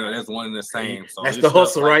 That's one and the same. So that's the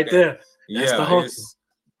hustle right there. That's the hustle.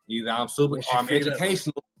 Either I'm super, or I'm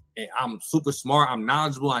educational, and I'm super smart, I'm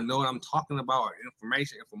knowledgeable, I know what I'm talking about,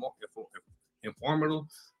 informative.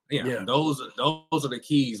 Yeah, those are the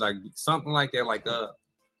keys. Like something like that. Like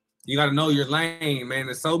you got to know your lane, man.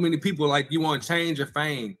 There's so many people like you want to change your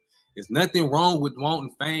fame. There's nothing wrong with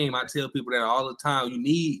wanting fame. I tell people that all the time. You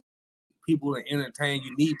need people to entertain.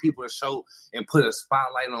 You need people to show and put a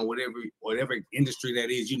spotlight on whatever industry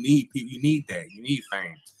that is. You need people. You need that. You need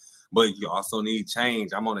fame, but you also need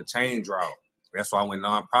change. I'm on a change route. That's why I went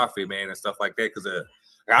nonprofit, man, and stuff like that. Because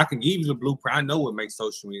I can give you the blueprint. I know what makes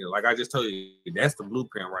social media. Like I just told you, that's the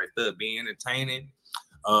blueprint right there. Be entertaining,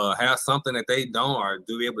 have something that they don't, or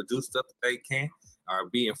be able to do stuff that they can't, or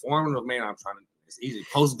be informative, man. It's easy.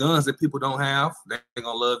 Post guns that people don't have. They're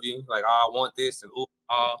gonna love you. Like, I want this, and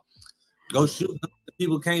go shoot.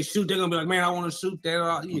 People can't shoot. They're gonna be like, man, I want to shoot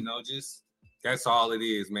that. Just that's all it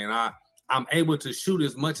is, man. I'm able to shoot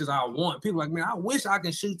as much as I want. People like, man, I wish I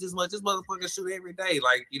can shoot this much. This motherfucker shoot every day.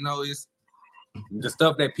 Like, it's the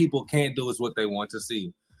stuff that people can't do is what they want to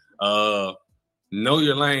see. Know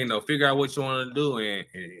your lane, though. Figure out what you want to do and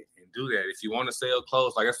do that. If you want to sell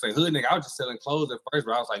clothes, like I said, hood nigga, I was just selling clothes at first,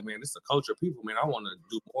 but I was like, man, this is a culture of people, man. I want to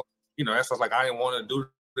do more. That's what's like I didn't want to do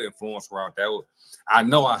the influence route. I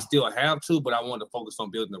know I still have to, but I want to focus on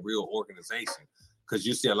building a real organization. Because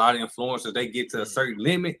you see a lot of influencers, they get to a certain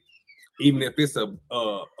limit. Even if it's a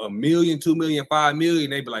million, 2 million, 5 million,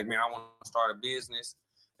 they be like, man, I want to start a business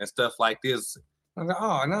and stuff like this. I'm like,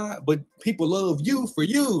 oh, nah, but people love you for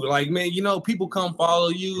you. Like, man, people come follow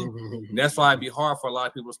you. And that's why it'd be hard for a lot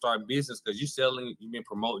of people to start business because you've been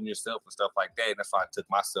promoting yourself and stuff like that. And that's why I took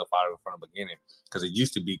myself out of it from the beginning because it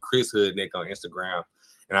used to be Chris Hoodnick on Instagram.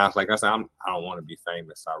 And I said, I don't want to be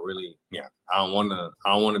famous. I don't want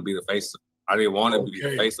to be the face. I didn't want to be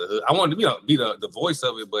the face of Hood. I wanted to be the voice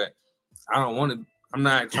of it, but I don't want to. I'm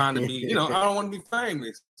not trying to be. I don't want to be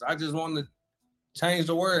famous. I just want to change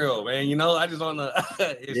the world, man. I just want to.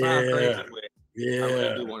 It sounds crazy, but I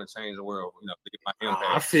really do want to change the world. Get my impact.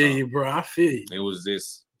 I feel you, bro. I feel you. It was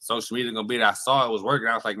this social media gonna be that I saw it was working.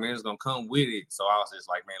 I was like, man, it's gonna come with it. So I was just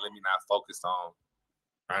like, man, let me not focus on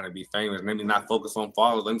trying to be famous. Let me not focus on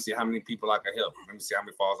followers. Let me see how many people I can help. Let me see how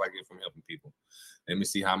many followers I get from helping people. Let me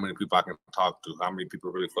see how many people I can talk to. How many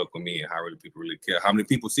people really fuck with me, and how many people really care. How many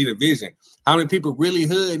people see the vision. How many people really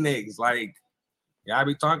hood niggas. Like, y'all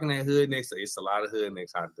be talking that hood niggas. It's a lot of hood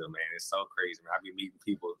niggas out there, man. It's so crazy, man. I be meeting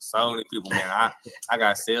people, so many people, man. I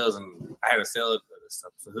got sales, and I had to sell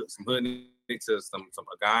some hood niggas to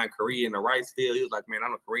a guy in Korea in the rice field. He was like, man,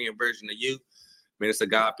 I'm a Korean version of you. Man, it's a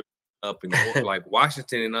guy up in like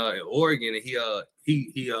Washington and in Oregon, and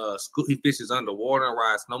he fishes underwater and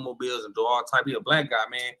rides snowmobiles and do all type. He a black guy,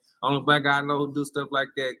 man. Only black guy I know who do stuff like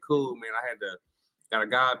that. Cool, man. I got a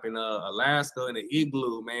guy up in Alaska in the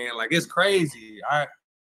igloo, man. Like, it's crazy.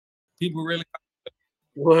 People really.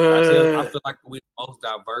 What? I feel like we're the most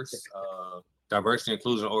diverse diversity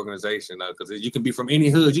inclusion organization because you can be from any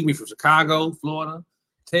hood. You can be from Chicago, Florida,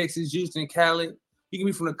 Texas, Houston, Cali. You can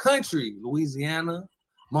be from the country, Louisiana,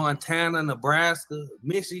 Montana, Nebraska,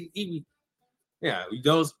 Michigan.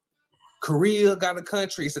 Those Korea got a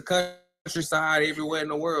country. It's a countryside everywhere in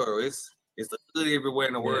the world. It's a hood everywhere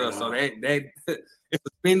in the world. So that it's a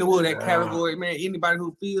spin the wheel, that category, man. Anybody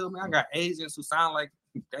who feel, man, I got Asians who sound like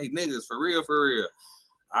they niggas for real.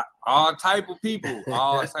 All type of people. I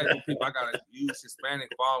got a huge Hispanic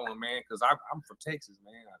following, man, because I'm from Texas,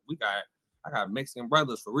 man. I got Mexican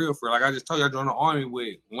brothers for real. Like I just told you, I joined the army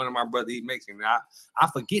with one of my brothers. He Mexican. I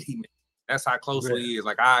forget he Mexican. That's how close he is.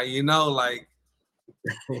 Like like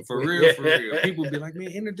for real. People be like, man,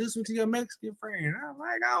 introduce me to your Mexican friend. I'm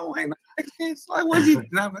like, I don't hang no Mexicans. Like, what's he?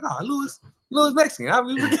 And I'm like, oh, Louis Mexican. I'm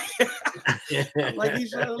like, he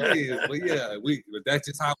sure is. But yeah, but that's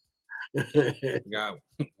just how we got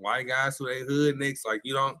white guys who they hood next. Like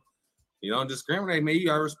you don't discriminate, man. You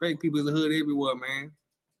gotta respect people in the hood everywhere, man.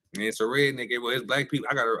 And it's a redneck everywhere. It's black people.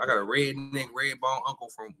 I got a redneck, red bone uncle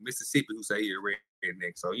from Mississippi who say he's a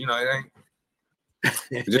redneck. So it ain't.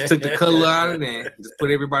 Just took the color out of it and just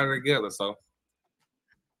put everybody together. So.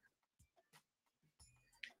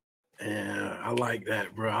 Yeah, I like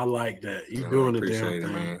that, bro. I like that. You doing the damn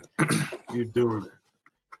thing, man. You doing it.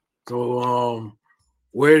 So,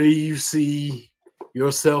 where do you see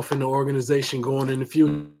yourself in the organization going in the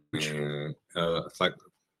future? Man, it's like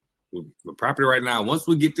the property right now. Once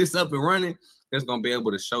we get this up and running, it's gonna be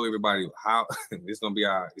able to show everybody how this gonna be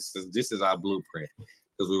this is our blueprint.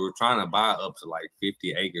 Because we were trying to buy up to like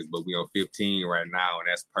 50 acres, but we on 15 right now, and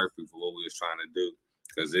that's perfect for what we was trying to do.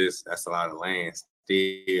 Because that's a lot of land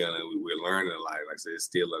still, and we're learning a lot. Like I said, it's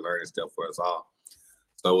still a learning step for us all.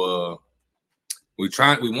 So we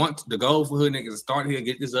want the goal for hood niggas to start here,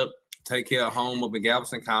 get this up, take care of home up in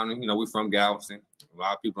Galveston County. You know, we're from Galveston. A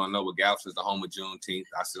lot of people don't know, but Galveston is the home of Juneteenth.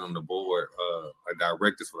 I sit on the board of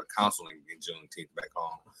directors for the council in Juneteenth back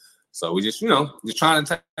home. So we just trying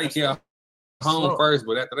to take care of home first,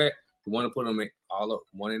 but after that, we want to put them in all up,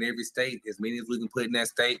 one in every state, as many as we can put in that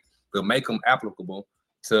state. We'll make them applicable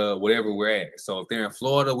to whatever we're at. So if they're in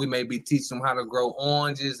Florida, we may be teaching them how to grow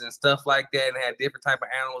oranges and stuff like that, and have different type of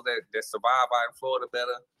animals that survive out in Florida better.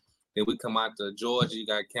 Then we come out to Georgia. You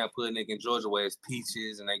got Camp Hoodnick in Georgia where it's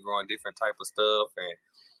peaches and they growing different type of stuff. And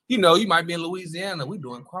you might be in Louisiana. We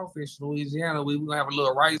doing crawfish in Louisiana. We gonna have a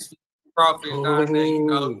little rice crawfish down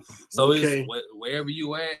there, So it's wherever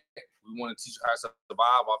you at, we want to teach you how to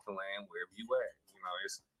survive off the land wherever you at.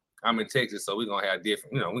 I'm in Texas, so we're gonna have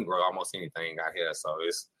different, we can grow almost anything out here. So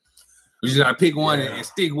we just gotta pick one and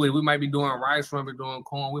stick with it. We might be doing rice, we might be doing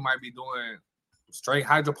corn, we might be doing straight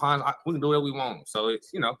hydroponics. We can do whatever we want. So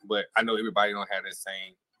it's but I know everybody don't have the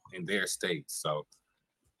same in their state. So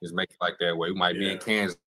just make it like that way. We might be in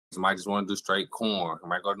Kansas, we might just want to do straight corn. We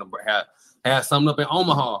might go to have something up in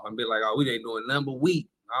Omaha and be like, oh, we ain't doing nothing but wheat.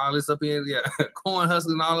 All this up here, corn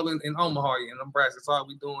hustling all of it in Omaha, in Nebraska. That's all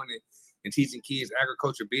we doing it. And teaching kids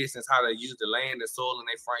agriculture business, how to use the land and soil in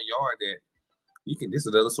their front yard. This is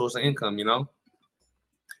another source of income,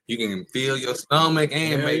 You can fill your stomach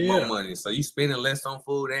and make more money. So you spending less on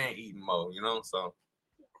food and eating more, So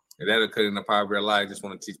that'll cut in the poverty of life. Just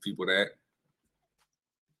want to teach people that.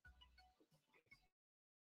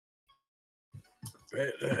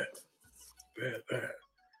 Bet that.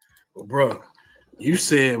 Well, bro, you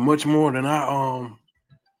said much more than I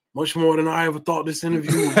ever thought this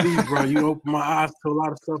interview would be, bro. You opened my eyes to a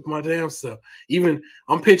lot of stuff, my damn self. Even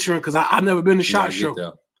I'm picturing, because I've never been to SHOT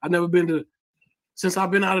Show. I've never been to, since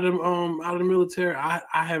I've been out of the military. I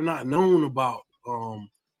have not known about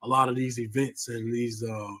a lot of these events and these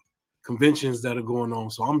conventions that are going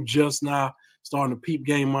on. So I'm just now starting to peep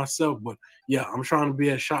game myself. But yeah, I'm trying to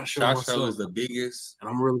be at SHOT Show myself. SHOT Show is the biggest, and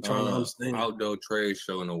I'm really trying to understand outdoor trade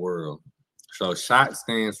show in the world. So SHOT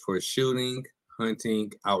stands for Shooting,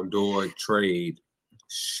 Hunting, Outdoor Trade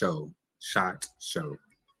Show. SHOT Show.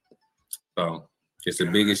 So it's the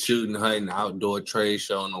biggest shooting, hunting, outdoor trade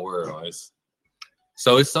show in the world. It's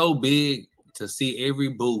so big to see every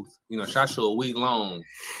booth. You know, SHOT Show a week long.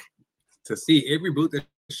 To see every booth at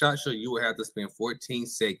SHOT Show, you would have to spend 14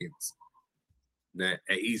 seconds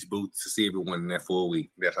at each booth to see everyone in that full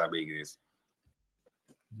week. That's how big it is.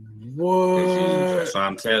 What? So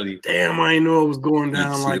I'm telling you. Damn, I didn't know it was going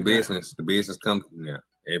down like that. The business comes, yeah,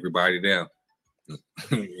 everybody down.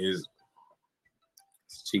 It's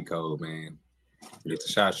cheat code, man. It's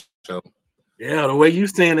a SHOT Show. Yeah, the way you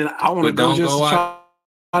saying it, I want to go just try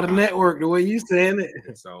the network. The way you saying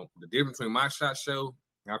it. So the difference between my SHOT Show,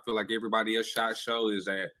 I feel like everybody else SHOT Show, is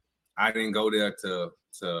that I didn't go there to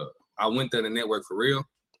I went to the network for real,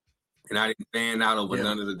 and I didn't fan out over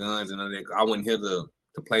none of the guns and none of that. I went here to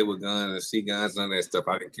play with guns and see guns, none of that stuff.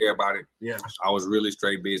 I didn't care about it. Yeah, I was really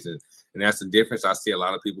straight business, and that's the difference. I see a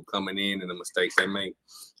lot of people coming in and the mistakes they make,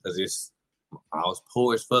 because I was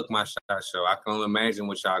poor as fuck my SHOT Show. I can only imagine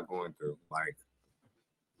what y'all going through. Like,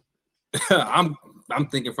 I'm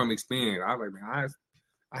thinking from experience. I was like, man,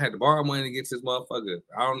 I had to borrow money to get to this motherfucker.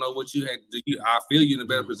 I don't know what you had to do. I feel you in a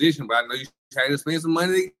better position, but I know you had to spend some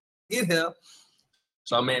money to get help.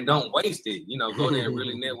 So, man, don't waste it. You know, go there and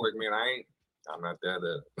really network, man. I'm not there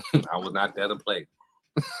to, I was not there to play.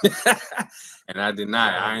 And I did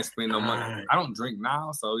not. I ain't spend no money. I don't drink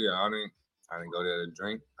now, so yeah, I didn't go there to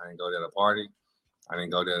drink. I didn't go there to party. I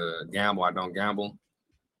didn't go there to gamble. I don't gamble.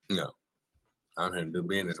 No. I'm here to do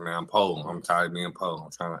business, man. I'm poor. I'm tired of being poor.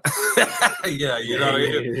 I'm trying to, yeah, you know,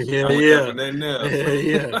 yeah.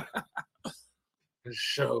 For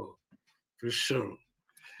sure.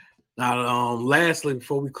 Now, lastly,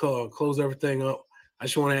 before we close everything up, I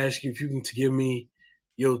just want to ask you if you can give me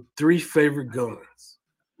your 3 favorite guns.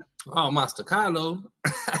 Oh, my Staccato.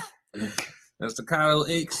 The Staccato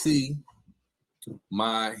XC.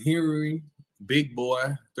 My Henry Big Boy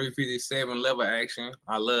 357 lever action.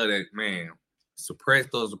 I love that, man. Suppress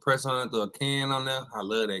on it, throw a can on there. I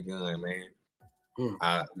love that gun, man.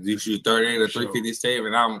 You shoot 38 or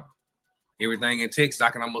 357. I'm everything in Texas. I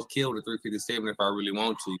can almost kill the 357 if I really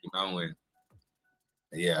want to, you know. And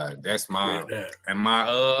yeah, that's my and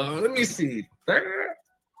my let me see. I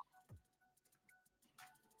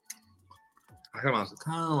got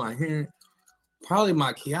my here. Probably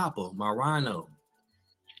my Chiappa, my Rhino.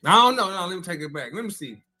 I don't know. No, let me take it back. Let me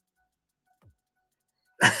see.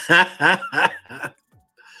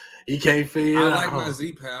 He can't figure it out. I like my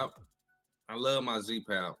Z-Pap. I love my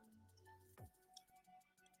Z-Pap.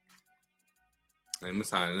 And I'm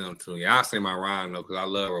signing them too. Yeah, I say my Rhino because I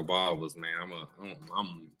love revolvers, man.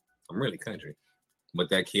 I'm really country. But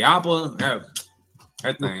that Chiappa,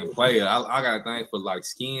 that thing player. I got a thing for like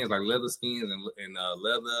skins, like leather skins and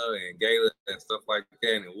leather and gator and stuff like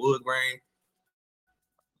that, and wood grain.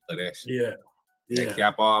 Love that shit. Yeah. That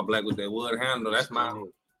cap all black with that wood handle. That's my.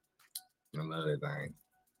 I love that thing.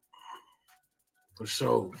 For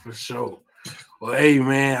sure. Well, hey,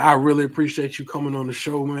 man, I really appreciate you coming on the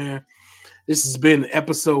show, man. This has been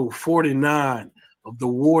episode 49 of the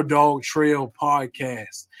WarDawg Trail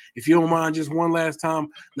podcast. If you don't mind, just one last time,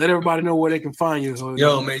 let everybody know where they can find you.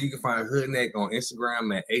 Yo, man, you can find Hoodneck on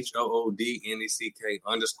Instagram at HOODNECK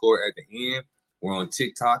 _ at the end. We're on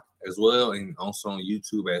TikTok as well, and also on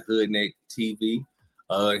YouTube at Hoodneck TV.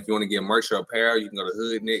 If you want to get merch or apparel, you can go to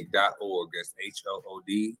hoodneck.org. That's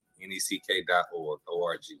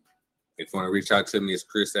HOODNECK.org. If you want to reach out to me, it's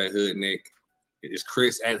Chris at Hoodneck. It's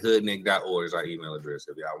Chris@hoodneck.org is our email address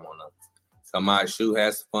if y'all want to come out, shoot,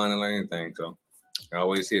 have some fun, and learn anything. So,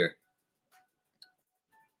 always here.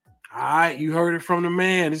 All right, you heard it from the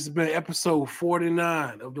man. This has been episode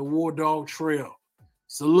 49 of the WarDawg Trail.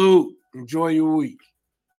 Salute. Enjoy your week.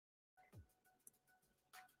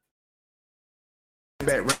 Run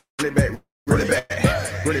it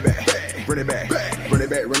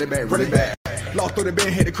back. Lost through the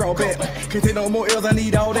bed, had to crawl back. Can't take no more L's, I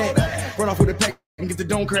need all that. Run off with the pack and get the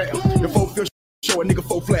dome crack. The 4 field show a nigga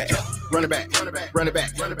 4 flat. Run it back. Run it back. Run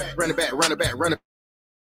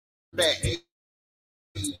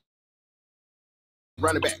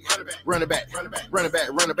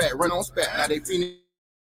on spat. Now they feeling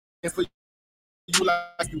for you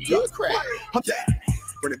like you good crack.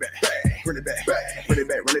 Run it back.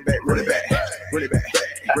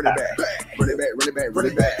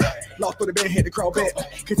 Lost through the bed, had to crawl back.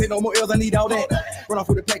 Can't take no more L's, I need all that. Run off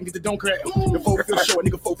with the pack and get the dome crack. The 4 field show a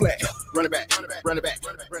nigga 4 flat. Run it back.